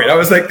celebrate. I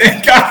was like,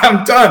 thank God,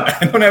 I'm done.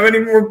 I don't have any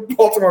more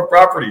Baltimore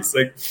properties.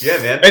 Like, yeah,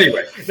 man.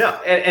 Anyway, no,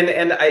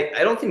 and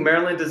I don't think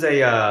Maryland is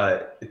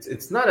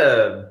it's not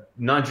a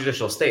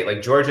non-judicial state.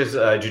 Like Georgia's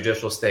a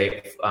judicial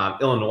state.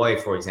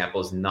 Illinois, for example,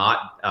 is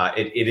not.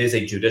 It is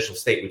a judicial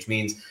state, which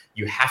means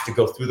you have to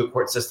go through the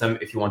court system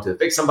if you want to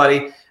evict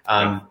somebody.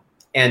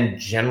 And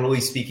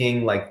generally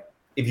speaking, like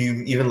if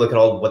you even look at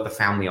what the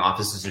family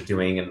offices are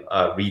doing and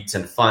REITs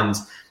and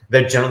funds,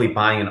 they're generally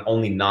buying in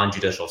only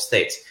non-judicial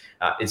states.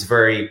 That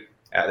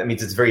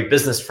means it's very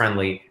business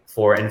friendly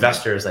for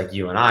investors like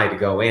you and I to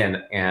go in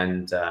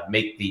and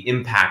make the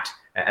impact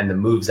and the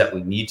moves that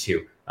we need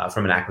to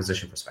from an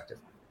acquisition perspective.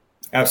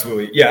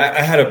 Absolutely. Yeah,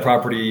 I had a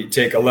property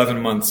take 11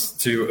 months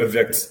to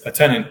evict a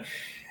tenant.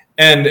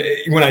 And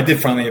when I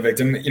did finally evict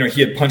him,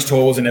 he had punched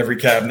holes in every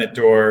cabinet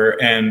door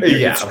and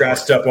he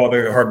scratched up all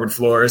the hardwood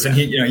floors. And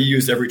he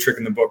used every trick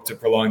in the book to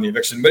prolong the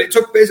eviction. But it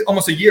took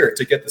almost a year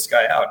to get this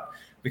guy out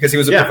because he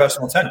was a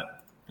professional tenant.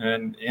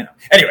 And,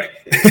 anyway,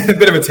 a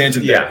bit of a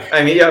tangent there. Yeah,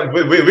 I mean,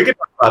 we could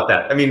talk about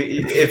that. I mean,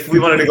 if we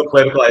wanted to go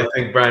political, I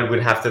think, Brian,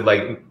 we'd have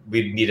to,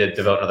 we'd need to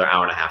devote another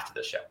hour and a half to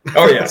this show.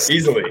 Oh, yeah,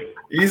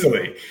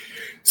 easily.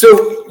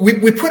 So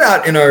we put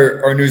out in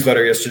our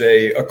newsletter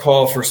yesterday a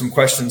call for some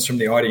questions from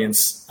the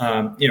audience,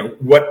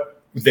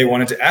 what they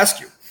wanted to ask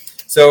you.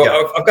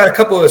 So I've got a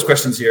couple of those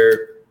questions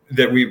here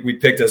that we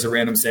picked as a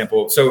random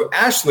sample. So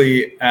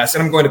Ashley asked,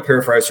 and I'm going to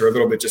paraphrase her a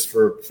little bit just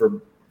for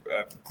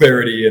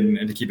clarity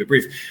and to keep it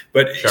brief.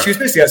 But She was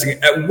basically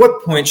asking, at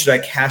what point should I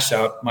cash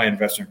out my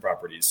investment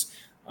properties?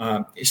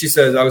 She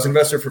says, I was an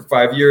investor for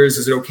 5 years.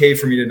 Is it okay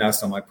for me to now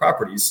sell my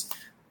properties?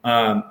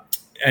 So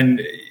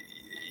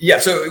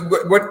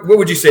what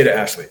would you say to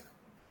Ashley?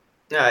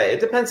 Yeah, it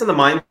depends on the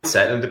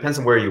mindset and it depends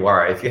on where you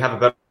are. If you have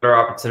a better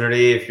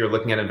opportunity, if you're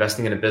looking at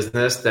investing in a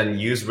business, then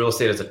use real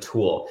estate as a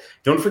tool.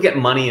 Don't forget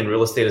money and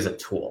real estate as a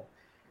tool.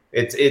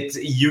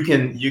 You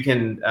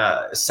can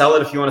sell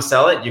it if you want to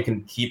sell it. You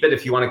can keep it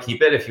if you want to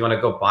keep it. If you want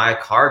to go buy a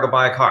car, go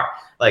buy a car.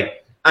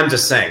 Like, I'm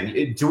just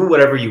saying, do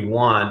whatever you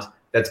want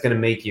that's going to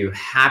make you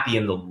happy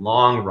in the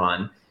long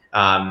run.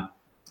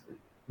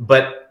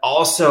 But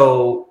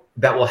also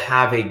that will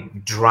have a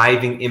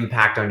driving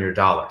impact on your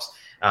dollars.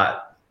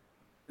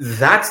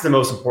 That's the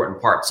most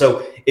important part.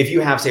 So if you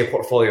have, say, a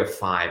portfolio of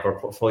 5 or a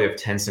portfolio of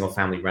 10 single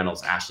family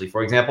rentals, Ashley,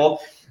 for example,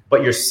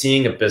 but you're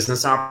seeing a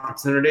business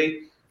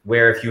opportunity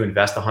where if you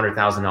invest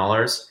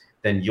 $100,000,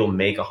 then you'll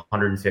make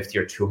 $150,000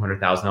 or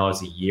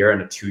 $200,000 a year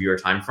in a 2-year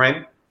time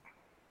frame.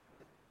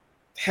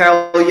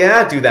 Hell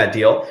yeah, do that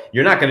deal.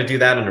 You're not going to do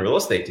that in a real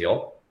estate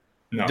deal.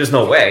 No. There's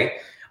no way,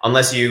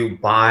 unless you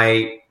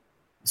buy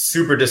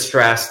super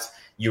distressed,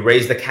 you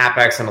raise the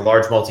capex on a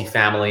large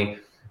multifamily,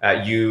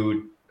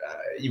 you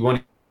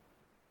won't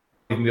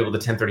even be able to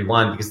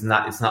 1031 because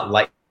it's not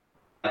like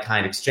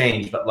kind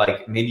exchange, but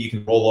like maybe you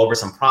can roll over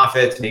some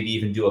profits, maybe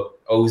even do a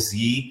OZ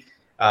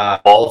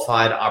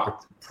qualified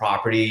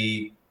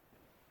property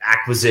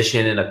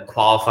acquisition in a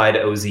qualified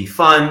OZ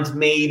fund,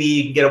 maybe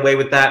you can get away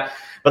with that.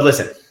 But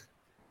listen,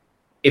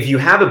 if you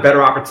have a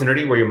better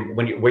opportunity where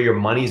your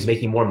money is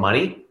making more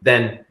money,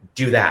 then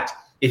do that.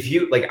 If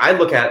you I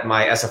look at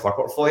my SFR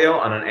portfolio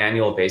on an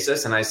annual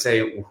basis and I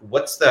say,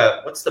 what's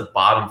the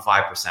bottom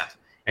 5%?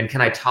 And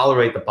can I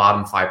tolerate the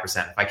bottom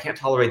 5%? If I can't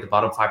tolerate the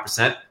bottom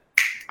 5%,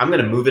 I'm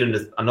going to move it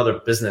into another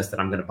business that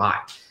I'm going to buy.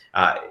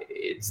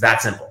 It's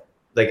that simple.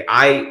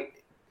 I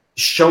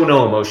show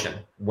no emotion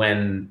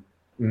when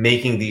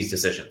making these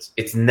decisions.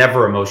 It's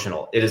never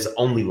emotional. It is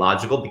only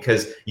logical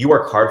because you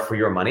work hard for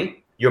your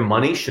money. Your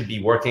money should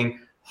be working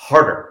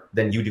harder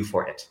than you do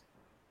for it.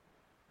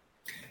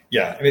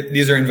 Yeah, I mean,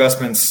 these are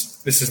investments.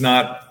 This is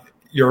not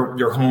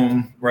your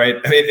home, right?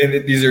 I mean,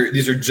 and these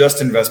are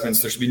just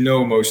investments. There should be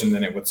no emotion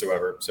in it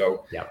whatsoever.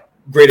 So, yeah,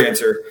 great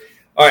answer.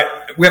 All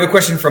right, we have a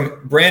question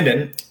from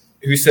Brandon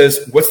who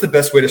says, "What's the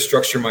best way to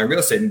structure my real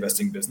estate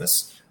investing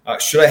business?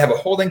 Should I have a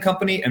holding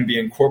company and be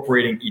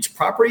incorporating each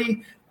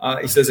property?"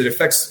 He says it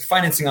affects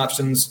financing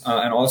options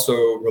and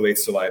also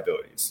relates to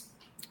liabilities.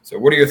 So,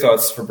 what are your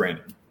thoughts for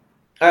Brandon?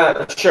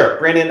 Sure.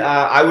 Brandon,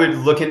 I would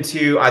look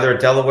into either a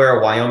Delaware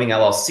or Wyoming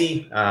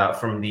LLC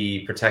from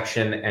the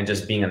protection and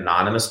just being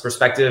anonymous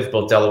perspective.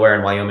 Both Delaware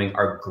and Wyoming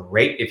are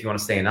great if you want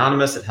to stay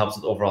anonymous. It helps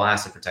with overall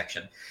asset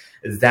protection.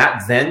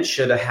 That then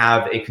should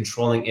have a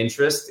controlling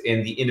interest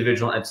in the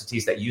individual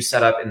entities that you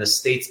set up in the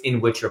states in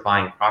which you're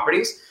buying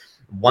properties.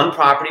 One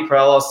property per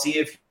LLC.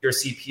 If your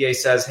CPA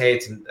says, hey,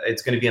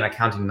 it's going to be an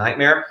accounting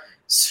nightmare,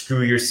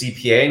 screw your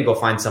CPA and go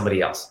find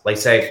somebody else.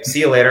 Say, see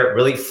you later,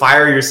 really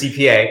fire your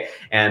CPA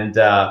and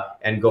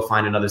go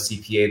find another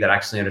CPA that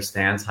actually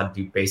understands how to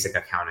do basic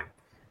accounting.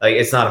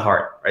 It's not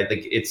hard, right?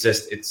 It's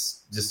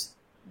just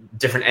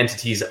different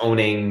entities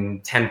owning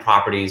 10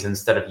 properties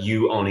instead of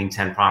you owning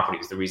 10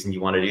 properties. The reason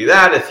you want to do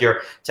that, if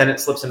your tenant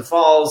slips and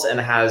falls and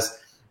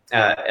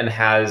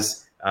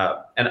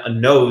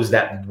knows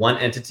that one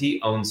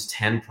entity owns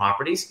 10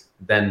 properties,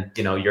 then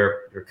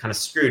you're kind of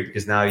screwed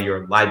because now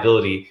your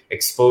liability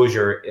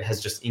exposure has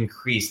just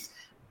increased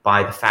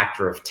by the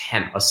factor of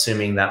 10,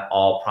 assuming that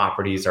all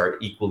properties are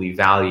equally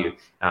valued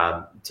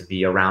to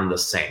be around the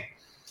same.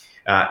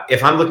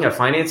 If I'm looking at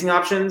financing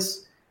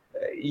options,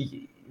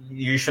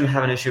 you shouldn't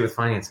have an issue with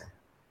financing.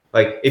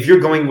 If you're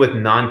going with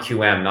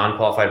non-QM,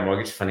 non-qualified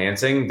mortgage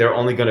financing, they're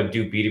only going to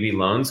do B2B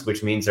loans,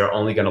 which means they're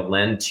only going to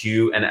lend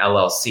to an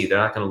LLC. They're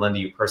not going to lend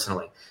to you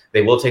personally.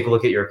 They will take a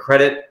look at your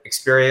credit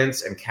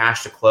experience and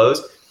cash to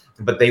close,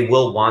 but they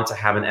will want to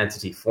have an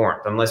entity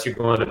formed, unless you're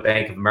going to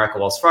Bank of America,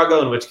 Wells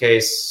Fargo, in which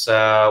case,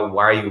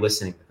 why are you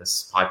listening to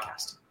this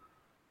podcast?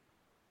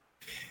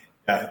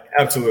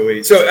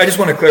 Absolutely. So I just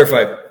want to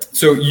clarify.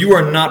 So you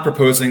are not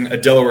proposing a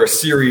Delaware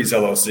Series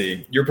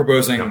LLC. You're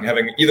proposing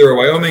having either a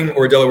Wyoming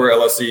or a Delaware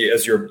LLC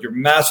as your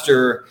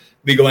master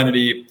legal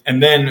entity,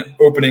 and then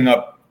opening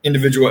up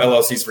individual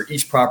LLCs for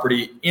each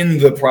property in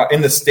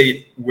the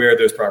state where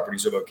those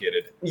properties are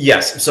located.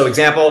 Yes. So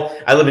example,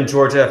 I live in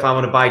Georgia. If I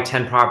want to buy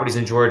 10 properties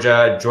in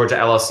Georgia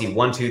LLC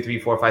 1, 2, 3,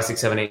 4, 5,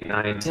 6, 7, 8,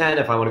 9, 10.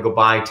 If I want to go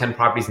buy 10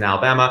 properties in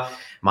Alabama,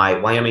 my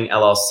Wyoming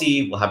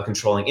LLC will have a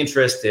controlling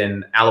interest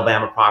in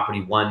Alabama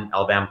Property 1,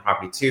 Alabama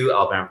Property 2,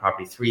 Alabama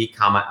Property 3,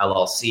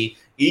 LLC.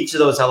 Each of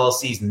those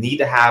LLCs need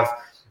to have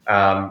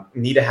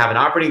an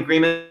operating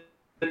agreement.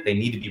 They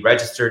need to be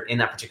registered in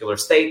that particular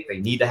state. They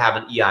need to have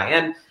an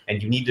EIN,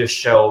 and you need to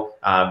show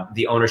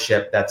the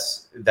ownership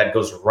that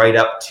goes right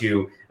up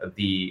to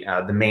the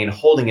main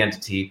holding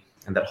entity.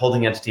 And that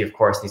holding entity, of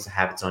course, needs to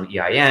have its own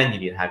EIN. You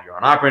need to have your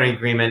own operating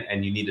agreement,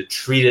 and you need to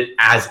treat it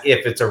as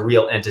if it's a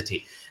real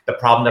entity. The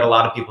problem that a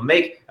lot of people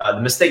make, the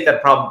mistake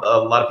that a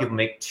lot of people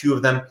make, two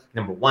of them.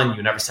 Number one,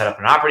 you never set up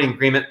an operating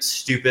agreement.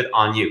 Stupid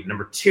on you.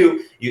 Number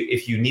two,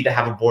 if you need to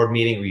have a board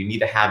meeting or you need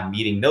to have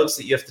meeting notes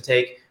that you have to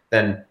take,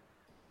 then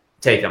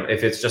take them.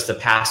 If it's just a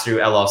pass-through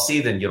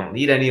LLC, then you don't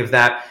need any of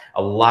that.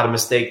 One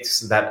mistake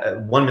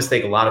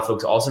a lot of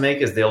folks also make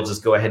is they'll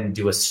just go ahead and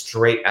do a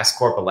straight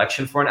S-Corp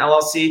election for an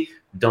LLC.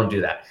 Don't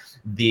do that.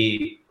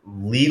 The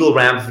legal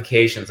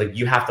ramifications,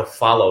 you have to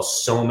follow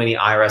so many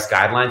IRS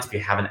guidelines if you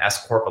have an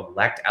S-Corp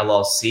elect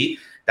LLC.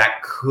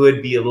 That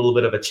could be a little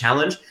bit of a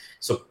challenge.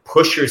 So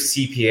push your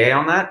CPA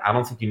on that. I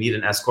don't think you need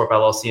an S-Corp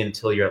LLC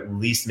until you're at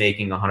least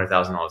making $100,000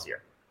 a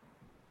year.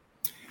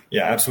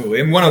 Yeah,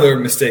 absolutely. And one other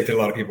mistake that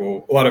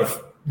a lot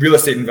of real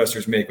estate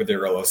investors make with their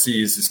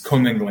LLCs is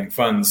commingling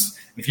funds.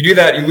 If you do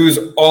that, you lose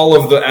all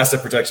of the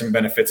asset protection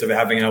benefits of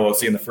having an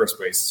LLC in the first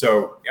place.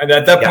 So at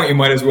that point, you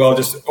might as well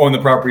just own the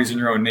properties in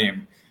your own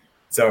name.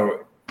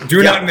 So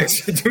do not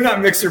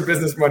mix your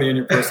business money and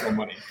your personal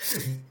money.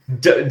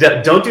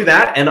 Don't do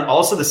that. And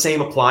also the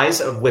same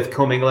applies with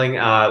commingling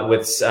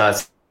with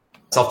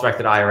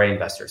self-directed IRA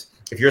investors.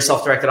 If you're a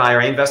self-directed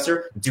IRA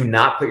investor, do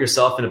not put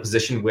yourself in a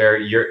position where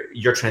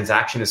your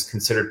transaction is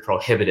considered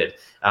prohibited.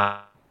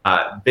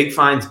 Big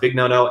fines, big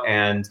no-no.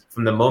 And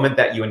from the moment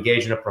that you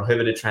engage in a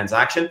prohibited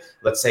transaction,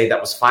 let's say that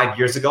was 5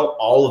 years ago,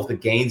 all of the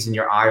gains in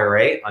your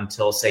IRA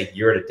until, say,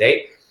 year to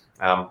date,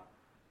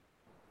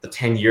 the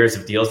 10 years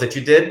of deals that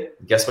you did,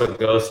 guess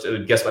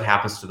what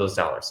happens to those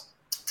dollars?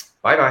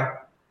 Bye-bye.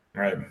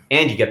 All right.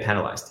 And you get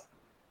penalized.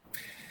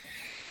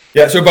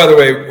 Yeah. So by the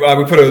way,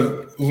 we put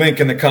a link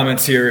in the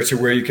comments here to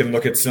where you can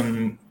look at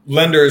some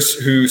lenders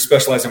who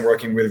specialize in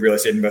working with real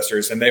estate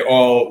investors, and they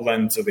all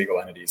lend to legal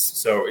entities.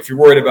 So if you're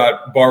worried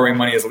about borrowing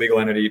money as a legal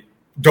entity,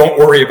 don't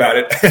worry about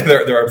it.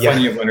 There are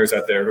plenty of lenders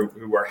out there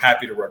who are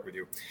happy to work with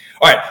you.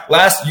 All right.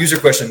 Last user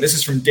question. This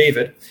is from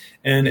David.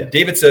 And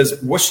David says,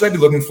 what should I be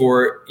looking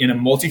for in a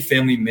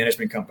multifamily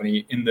management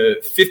company in the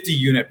 50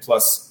 unit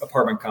plus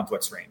apartment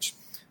complex range?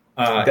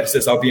 He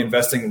says, I'll be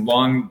investing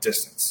long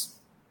distance.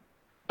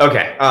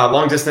 Okay.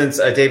 Long distance,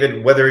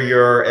 David, whether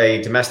you're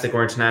a domestic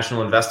or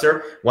international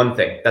investor, one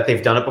thing that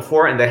they've done it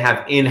before and they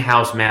have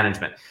in-house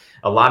management.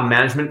 A lot of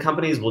management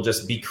companies will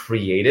just be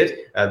created.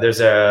 There's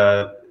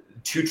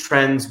two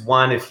trends.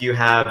 One, if you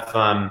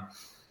have,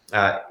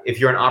 if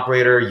you're an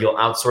operator, you'll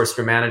outsource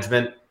your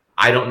management.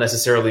 I don't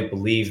necessarily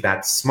believe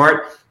that's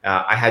smart.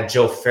 I had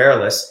Joe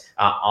Fairless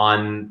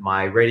on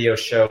my radio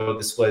show.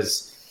 This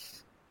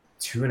was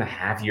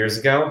 2.5 years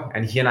ago,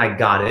 and he and I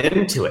got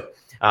into it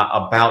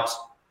about.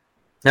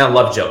 And I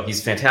love Joe. He's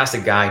a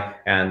fantastic guy,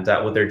 and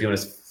what they're doing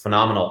is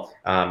phenomenal.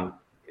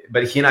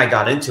 But he and I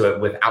got into it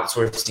with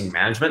outsourcing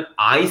management.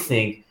 I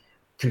think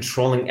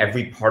controlling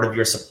every part of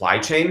your supply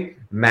chain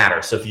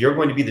matters. So if you're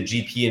going to be the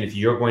GP and if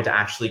you're going to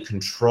actually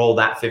control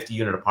that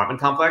 50-unit apartment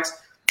complex,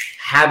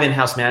 have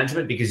in-house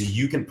management because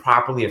you can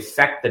properly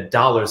affect the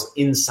dollars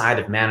inside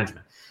of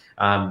management.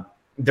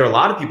 There are a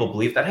lot of people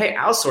believe that, hey,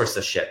 outsource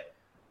this shit.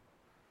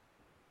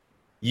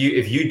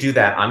 If you do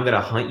that, I'm going to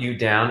hunt you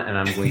down and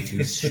I'm going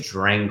to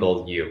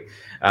strangle you.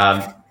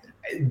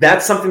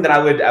 That's something that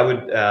I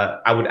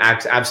would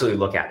absolutely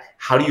look at.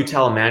 How do you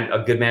tell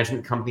a good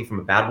management company from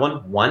a bad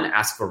one? 1,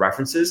 ask for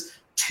references.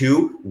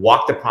 2,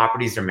 walk the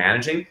properties they're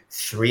managing.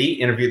 3,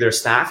 interview their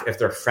staff. If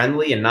they're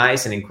friendly and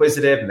nice and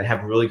inquisitive and they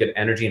have really good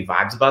energy and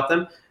vibes about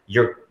them,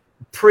 you're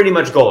pretty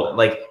much golden.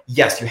 Like,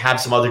 yes, you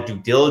have some other due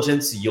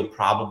diligence you'll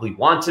probably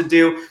want to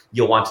do.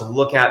 You'll want to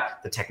look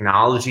at the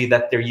technology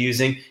that they're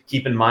using.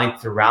 Keep in mind,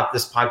 throughout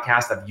this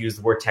podcast, I've used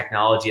the word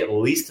technology at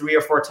least 3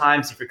 or 4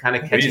 times. If you're kind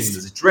of catching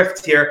this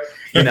drift here,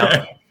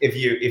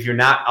 if you're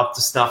not up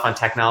to snuff on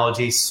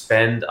technology,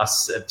 spend a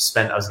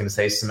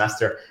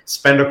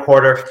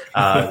quarter.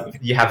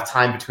 You have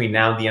time between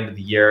now and the end of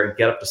the year.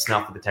 Get up to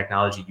snuff with the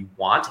technology you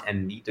want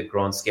and need to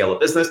grow and scale a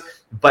business.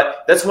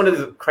 But that's one of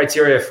the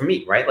criteria for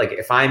me, right? Like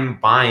if I'm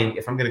going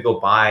to go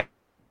buy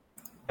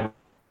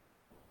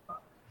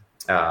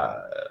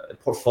a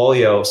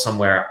portfolio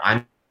somewhere,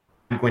 I'm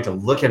going to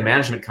look at a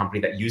management company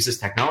that uses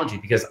technology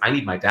because I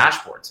need my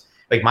dashboards.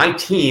 Like my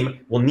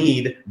team will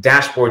need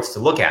dashboards to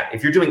look at.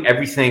 If you're doing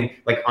everything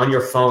like on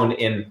your phone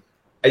in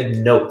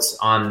notes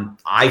on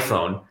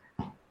iPhone,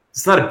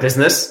 it's not a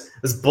business.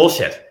 It's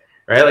bullshit,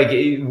 right? Like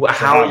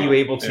how are you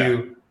able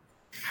to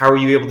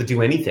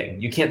do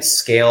anything? You can't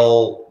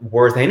scale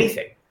worth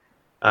anything.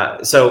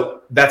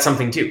 So that's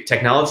something too.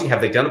 Technology, have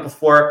they done it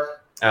before?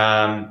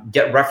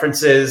 Get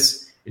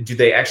references. Do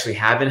they actually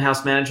have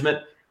in-house management?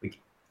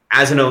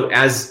 As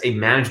a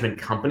management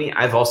company,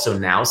 I've also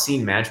now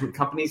seen management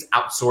companies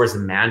outsource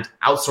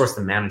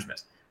the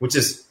management, which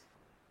is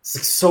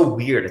so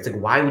weird. It's like,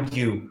 why would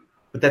you?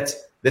 But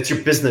that's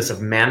your business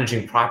of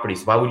managing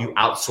properties. Why would you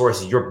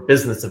outsource your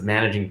business of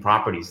managing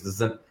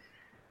properties?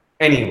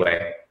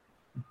 Anyway,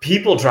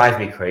 people drive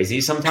me crazy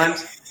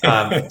sometimes.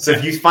 So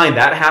if you find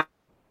that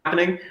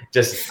happening,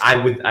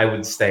 I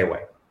would stay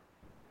away.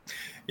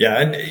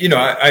 Yeah, and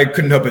I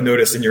couldn't help but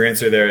notice in your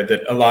answer there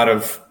that a lot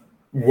of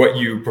what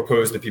you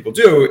propose that people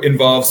do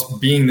involves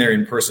being there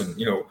in person,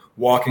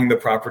 walking the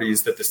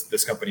properties that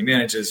this company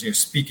manages,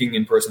 speaking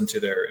in person to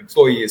their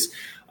employees.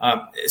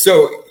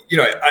 So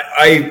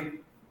I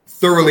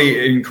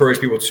thoroughly encourage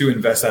people to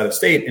invest out of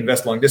state,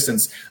 invest long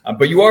distance,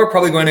 but you are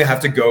probably going to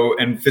have to go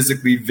and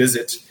physically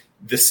visit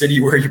the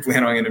city where you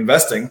plan on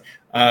investing,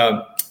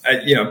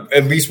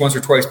 at least once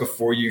or twice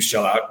before you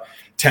shell out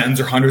tens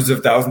or hundreds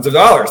of thousands of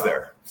dollars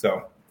there.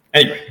 So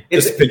anyway,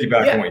 just to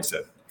piggyback on what you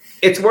said.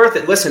 It's worth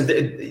it. Listen,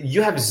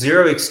 you have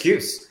zero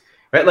excuse,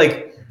 right?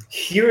 Like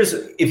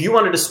if you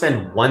wanted to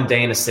spend 1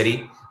 day in a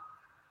city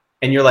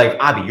and you're like,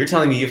 Abi, you're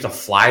telling me you have to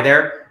fly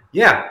there?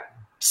 Yeah.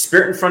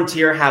 Spirit and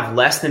Frontier have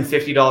less than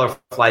 $50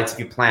 flights if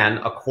you plan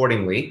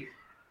accordingly.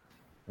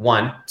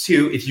 1.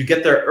 2, if you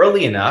get there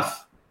early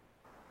enough,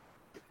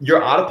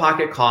 your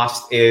out-of-pocket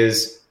cost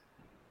is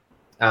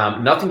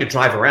nothing to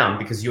drive around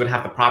because you would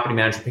have the property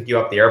manager pick you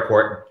up at the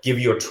airport, give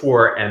you a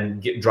tour,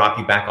 and drop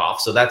you back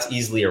off. So that's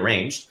easily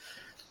arranged.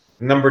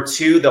 Number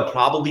 2, they'll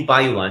probably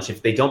buy you lunch.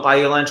 If they don't buy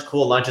you lunch,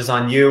 cool, lunch is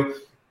on you.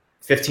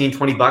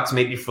 $15-$20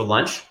 maybe for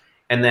lunch,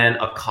 and then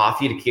a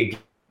coffee to get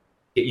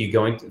you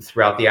going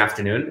throughout the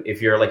afternoon.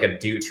 If you're like a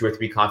 2 or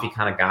 3 coffee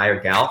kind of guy or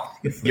gal,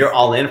 you're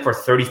all in for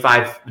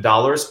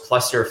 $35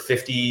 plus your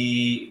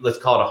 $50, let's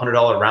call it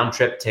 $100 round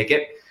trip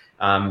ticket.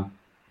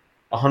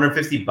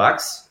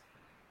 $150.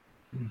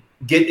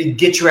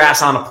 Get your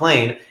ass on a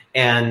plane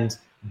and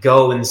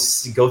go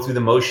through the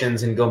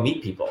motions and go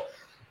meet people.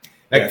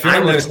 Like,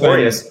 I'm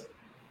notorious.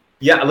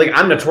 Yeah, like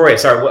I'm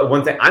notorious. Sorry,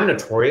 one thing, I'm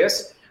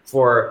notorious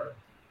for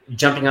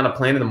jumping on a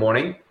plane in the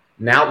morning.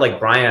 Now, like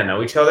Brian and I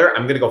know each other.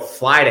 I'm gonna go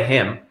fly to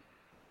him.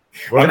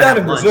 I'm down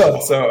in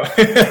Brazil, so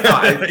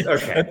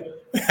okay.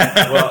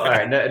 Well, all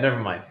right, never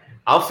mind.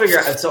 I'll figure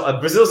out. So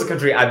Brazil's a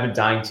country I've been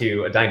dying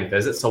to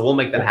visit. So we'll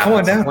make that happen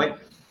at some point.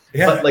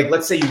 Yeah. But like,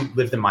 let's say you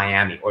lived in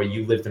Miami, or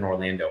you lived in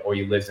Orlando, or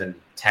you lived in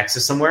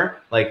Texas somewhere.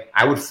 Like,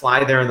 I would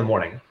fly there in the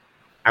morning.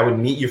 I would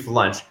meet you for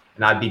lunch,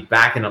 and I'd be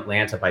back in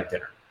Atlanta by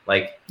dinner.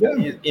 Like,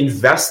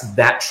 invest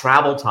that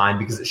travel time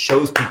because it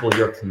shows people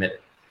you're committed.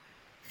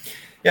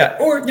 Yeah,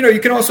 or you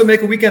can also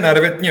make a weekend out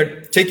of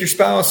it. Take your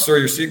spouse or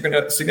your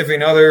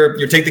significant other.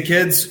 Take the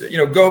kids.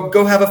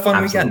 Go have a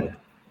fun weekend.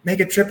 Make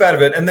a trip out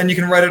of it, and then you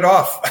can write it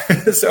off.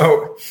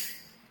 So,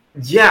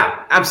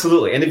 yeah,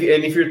 absolutely. And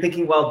if you're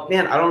thinking, well,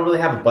 man, I don't really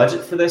have a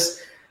budget for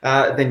this,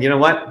 then you know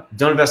what?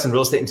 Don't invest in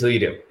real estate until you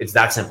do. It's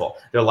that simple.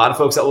 There are a lot of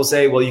folks that will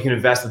say, well, you can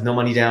invest with no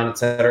money down, et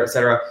cetera, et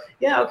cetera.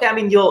 Yeah, okay. I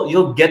mean,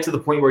 you'll get to the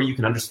point where you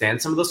can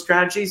understand some of those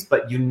strategies,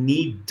 but you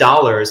need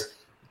dollars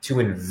to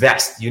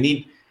invest. You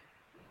need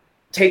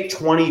take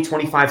 $20,000,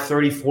 $25,000,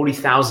 $30,000,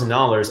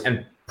 $40,000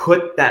 and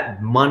put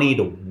that money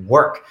to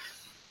work.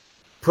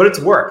 Put it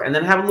to work, and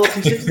then have a little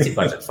contingency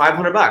budget,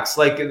 $500.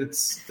 Like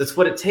that's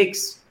what it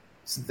takes.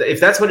 If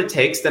that's what it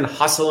takes, then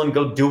hustle and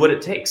go do what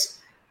it takes.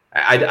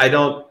 I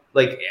don't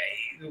like.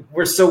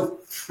 We're so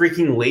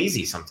freaking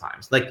lazy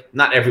sometimes. Like,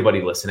 not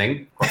everybody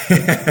listening,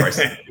 of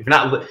course.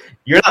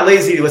 You're not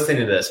lazy listening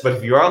to this, but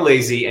if you are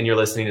lazy and you're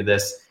listening to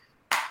this,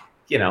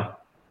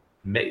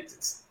 make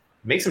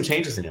some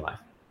changes in your life.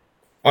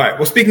 All right.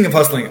 Well, speaking of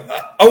hustling,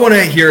 I want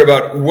to hear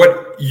about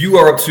what you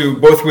are up to,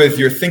 both with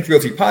your Think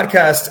Realty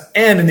podcast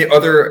and in the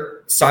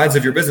other sides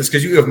of your business,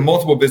 because you have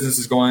multiple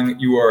businesses going.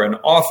 You are an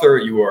author,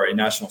 you are a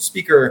national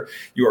speaker,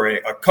 you are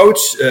a coach,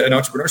 an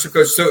entrepreneurship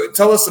coach. So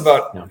tell us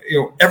about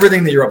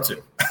everything that you're up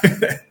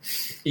to.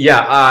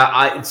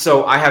 Yeah.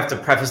 So I have to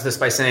preface this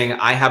by saying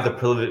I have the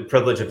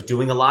privilege of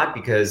doing a lot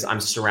because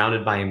I'm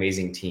surrounded by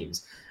amazing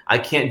teams. I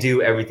can't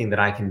do everything that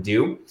I can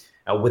do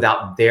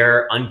without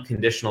their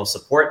unconditional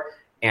support.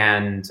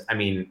 And I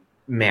mean,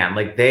 man,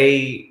 like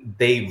they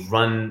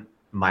run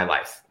my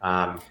life.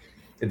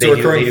 It's a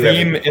recurring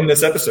theme in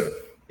this episode.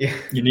 Yeah,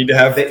 you need to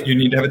have a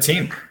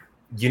team.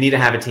 You need to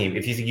have a team.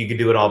 If you think you can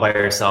do it all by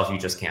yourself, you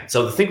just can't.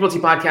 So the Think Realty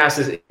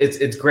podcast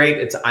it's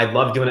great. I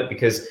love doing it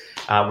because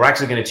we're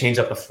actually going to change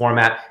up the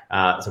format.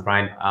 So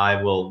Brian,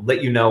 I will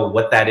let you know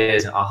what that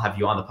is. I'll have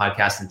you on the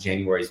podcast in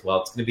January as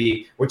well. It's going to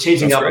be we're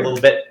changing up a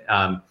little bit.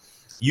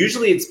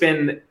 Usually it's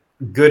been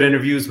good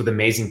interviews with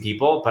amazing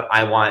people, but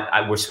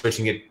we're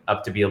switching it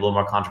up to be a little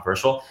more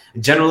controversial.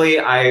 Generally,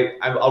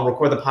 I'll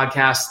record the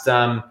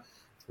podcast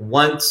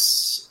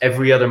once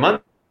every other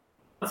month,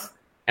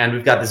 and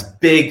we've got this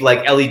big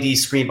like LED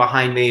screen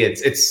behind me.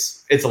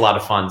 It's a lot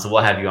of fun, so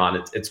we'll have you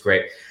on. It's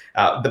great.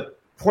 The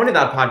point of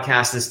that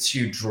podcast is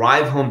to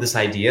drive home this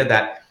idea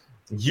that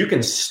you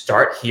can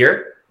start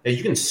here,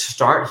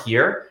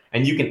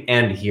 and you can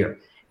end here,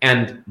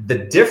 and the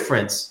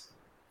difference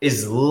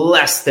is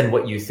less than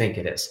what you think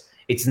it is.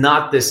 It's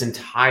not this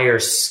entire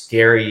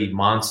scary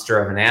monster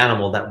of an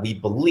animal that we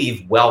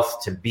believe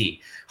wealth to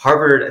be.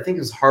 Harvard, I think it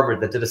was Harvard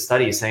that did a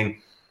study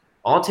saying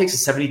all it takes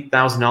is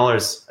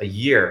 $70,000 a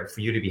year for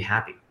you to be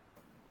happy.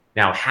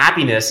 Now,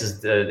 happiness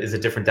is a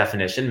different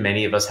definition.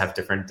 Many of us have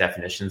different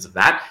definitions of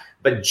that.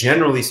 But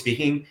generally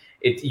speaking,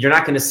 you're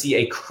not going to see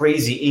a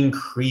crazy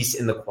increase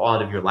in the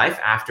quality of your life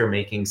after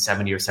making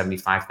 $70,000 or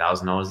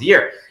 $75,000 a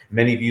year.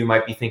 Many of you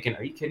might be thinking,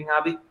 are you kidding,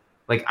 Abby?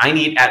 Like, I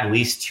need at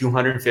least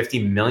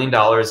 $250 million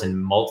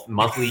in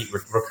monthly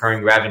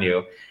recurring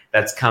revenue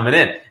that's coming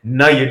in.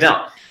 No, you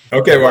don't.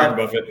 Okay, Warren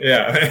Buffett.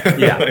 Yeah.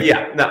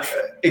 Yeah. No,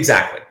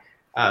 exactly.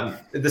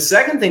 The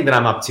second thing that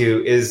I'm up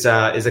to is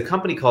a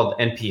company called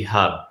NP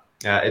Hub.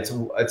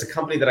 It's a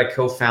company that I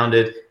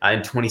co-founded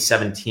in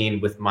 2017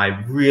 with my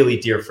really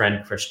dear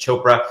friend, Chris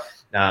Chopra.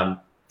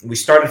 We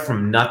started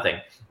from nothing.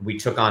 We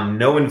took on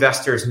no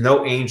investors,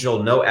 no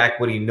angel, no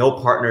equity, no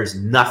partners,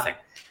 nothing.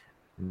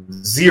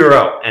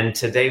 Zero. And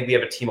today we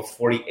have a team of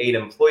 48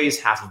 employees,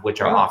 half of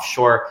which are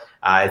offshore.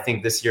 I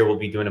think this year we'll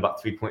be doing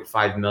about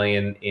 3.5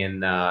 million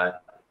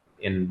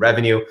in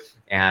revenue.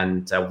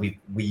 And we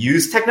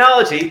use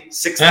technology.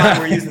 6 times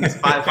we're using this,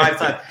 five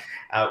times.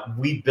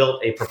 We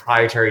built a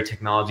proprietary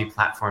technology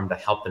platform to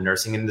help the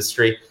nursing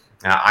industry.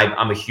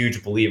 I'm a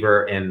huge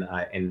believer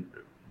in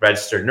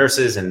registered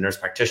nurses and nurse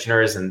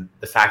practitioners, and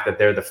the fact that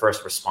they're the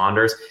first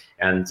responders,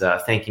 and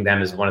thanking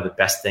them is one of the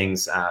best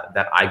things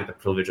that I get the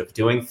privilege of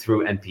doing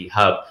through NP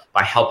Hub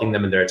by helping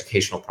them in their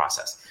educational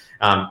process.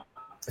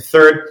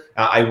 Third,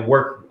 I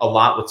work a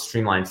lot with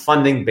Streamline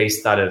Funding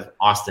based out of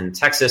Austin,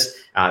 Texas.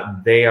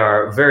 They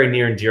are very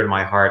near and dear to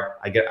my heart.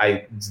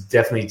 I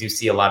definitely do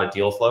see a lot of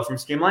deal flow from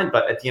Streamline,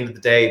 but at the end of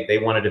the day, they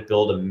wanted to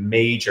build a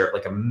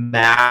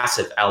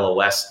massive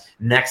LOS,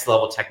 next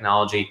level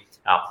technology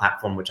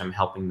platform, which I'm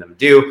helping them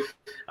do.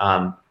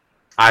 I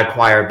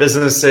acquire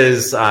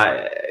businesses. It'd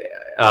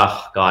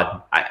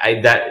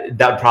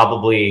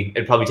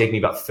probably take me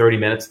about 30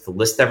 minutes to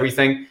list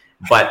everything.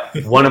 But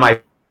one of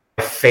my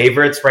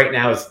favorites right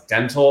now is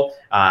dental.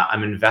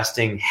 I'm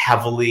investing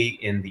heavily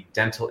in the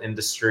dental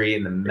industry,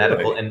 in the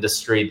medical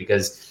industry,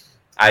 because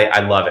I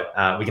love it.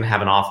 We can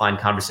have an offline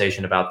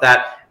conversation about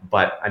that,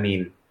 but I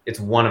mean, it's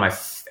one of my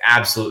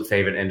absolute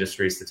favorite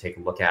industries to take a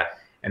look at.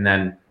 And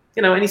then,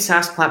 any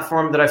SaaS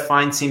platform that I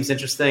find seems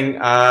interesting.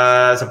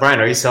 So Brian,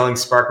 are you selling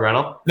Spark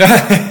Rental?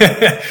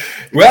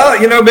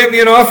 Well, make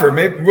me an offer.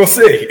 Maybe we'll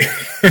see.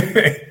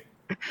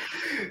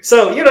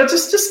 So,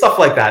 just stuff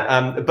like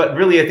that. But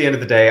really at the end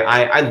of the day,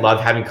 I love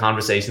having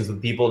conversations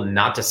with people,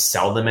 not to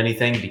sell them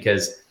anything,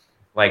 because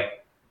I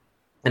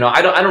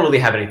don't really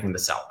have anything to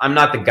sell. I'm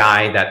not the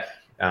guy that,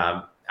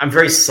 I'm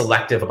very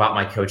selective about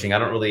my coaching. I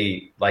don't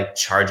really like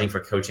charging for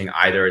coaching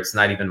either. It's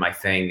not even my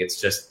thing.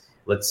 It's just,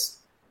 let's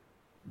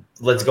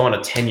go on a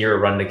 10-year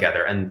run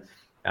together. And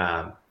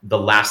the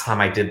last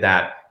time I did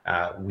that,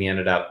 we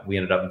ended up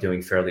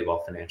doing fairly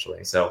well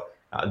financially. So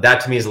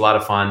that to me is a lot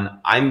of fun.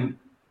 I'm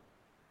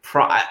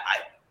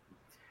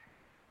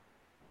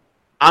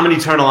an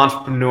eternal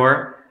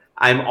entrepreneur.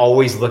 I'm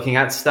always looking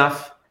at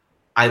stuff.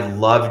 I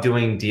love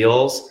doing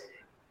deals.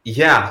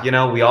 Yeah,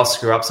 we all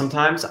screw up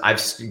sometimes. I'm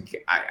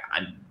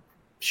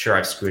sure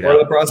I've screwed up.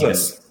 Part of the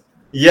process.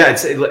 Yeah,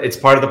 it's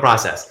part of the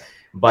process.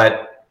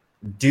 But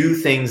do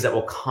things that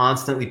will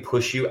constantly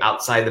push you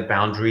outside the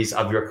boundaries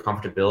of your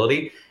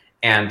comfortability.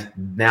 And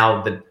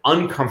now the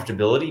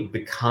uncomfortability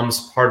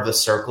becomes part of the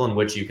circle in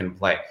which you can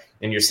play.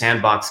 And your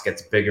sandbox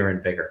gets bigger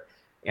and bigger.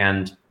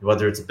 And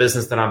whether it's a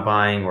business that I'm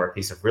buying or a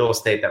piece of real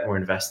estate that we're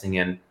investing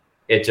in,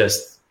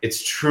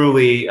 it's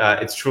truly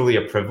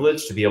a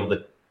privilege to be able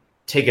to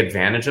take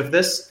advantage of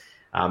this,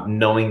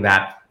 knowing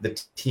that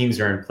the teams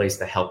are in place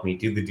to help me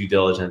do the due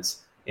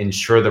diligence,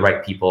 ensure the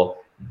right people,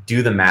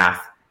 do the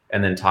math,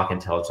 and then talk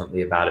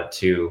intelligently about it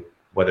too,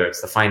 whether it's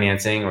the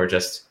financing or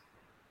just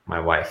my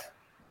wife.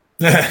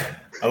 I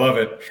love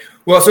it.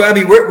 Well, so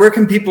Abby, where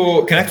can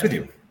people connect with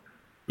you?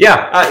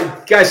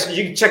 Yeah, guys,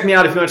 you can check me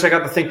out if you want to check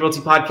out the Think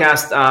Realty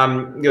podcast.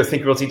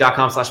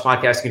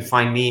 thinkrealty.com/podcast. You can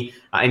find me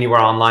anywhere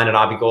online at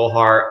Abhi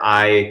Golhar.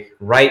 I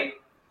write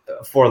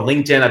for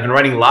LinkedIn. I've been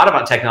writing a lot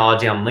about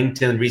technology on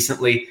LinkedIn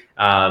recently.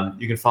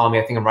 You can follow me.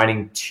 I think I'm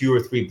writing 2 or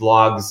 3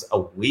 blogs a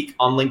week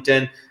on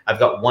LinkedIn. I've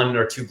got 1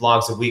 or 2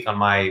 blogs a week on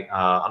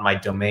my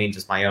domain,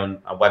 just my own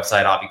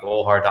website,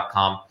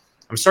 abhigolhar.com.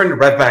 I'm starting to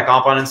rev back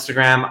up on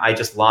Instagram. I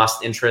just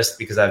lost interest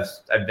because I've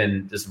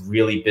been just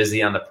really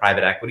busy on the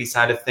private equity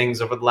side of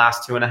things over the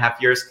last 2.5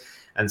 years.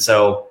 And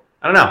so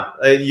I don't know.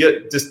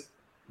 You just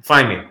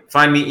find me,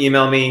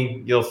 email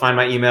me. You'll find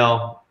my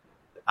email.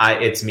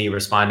 It's me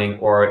responding,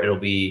 or it'll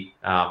be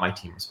my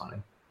team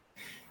responding.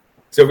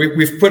 So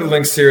we've put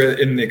links here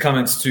in the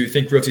comments to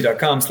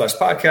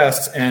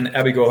thinkrealty.com/podcast and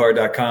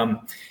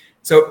abhigolhar.com.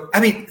 So,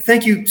 Abhi,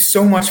 thank you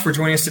so much for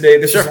joining us today.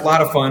 This was a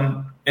lot of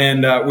fun,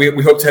 and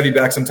we hope to have you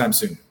back sometime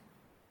soon.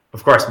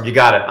 Of course, you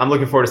got it. I'm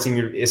looking forward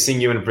to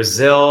seeing you in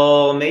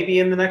Brazil, maybe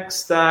in the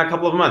next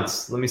couple of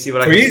months. Let me see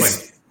what I can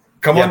swing.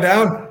 Come on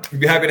down.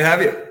 We'd be happy to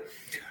have you.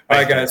 All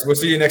right, guys, we'll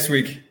see you next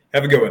week.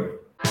 Have a good one.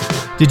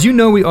 Did you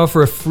know we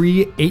offer a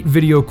free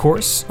 8-video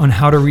course on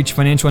how to reach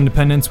financial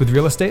independence with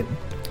real estate?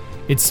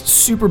 It's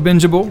super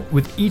bingeable,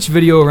 with each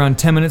video around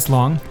 10 minutes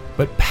long,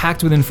 but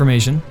packed with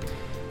information.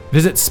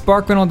 Visit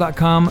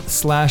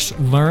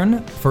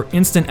sparkrental.com/learn for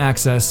instant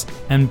access.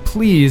 And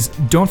please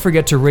don't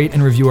forget to rate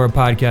and review our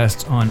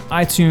podcast on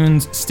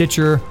iTunes,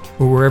 Stitcher,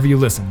 or wherever you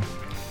listen.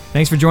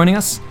 Thanks for joining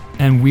us,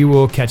 and we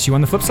will catch you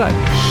on the flip side.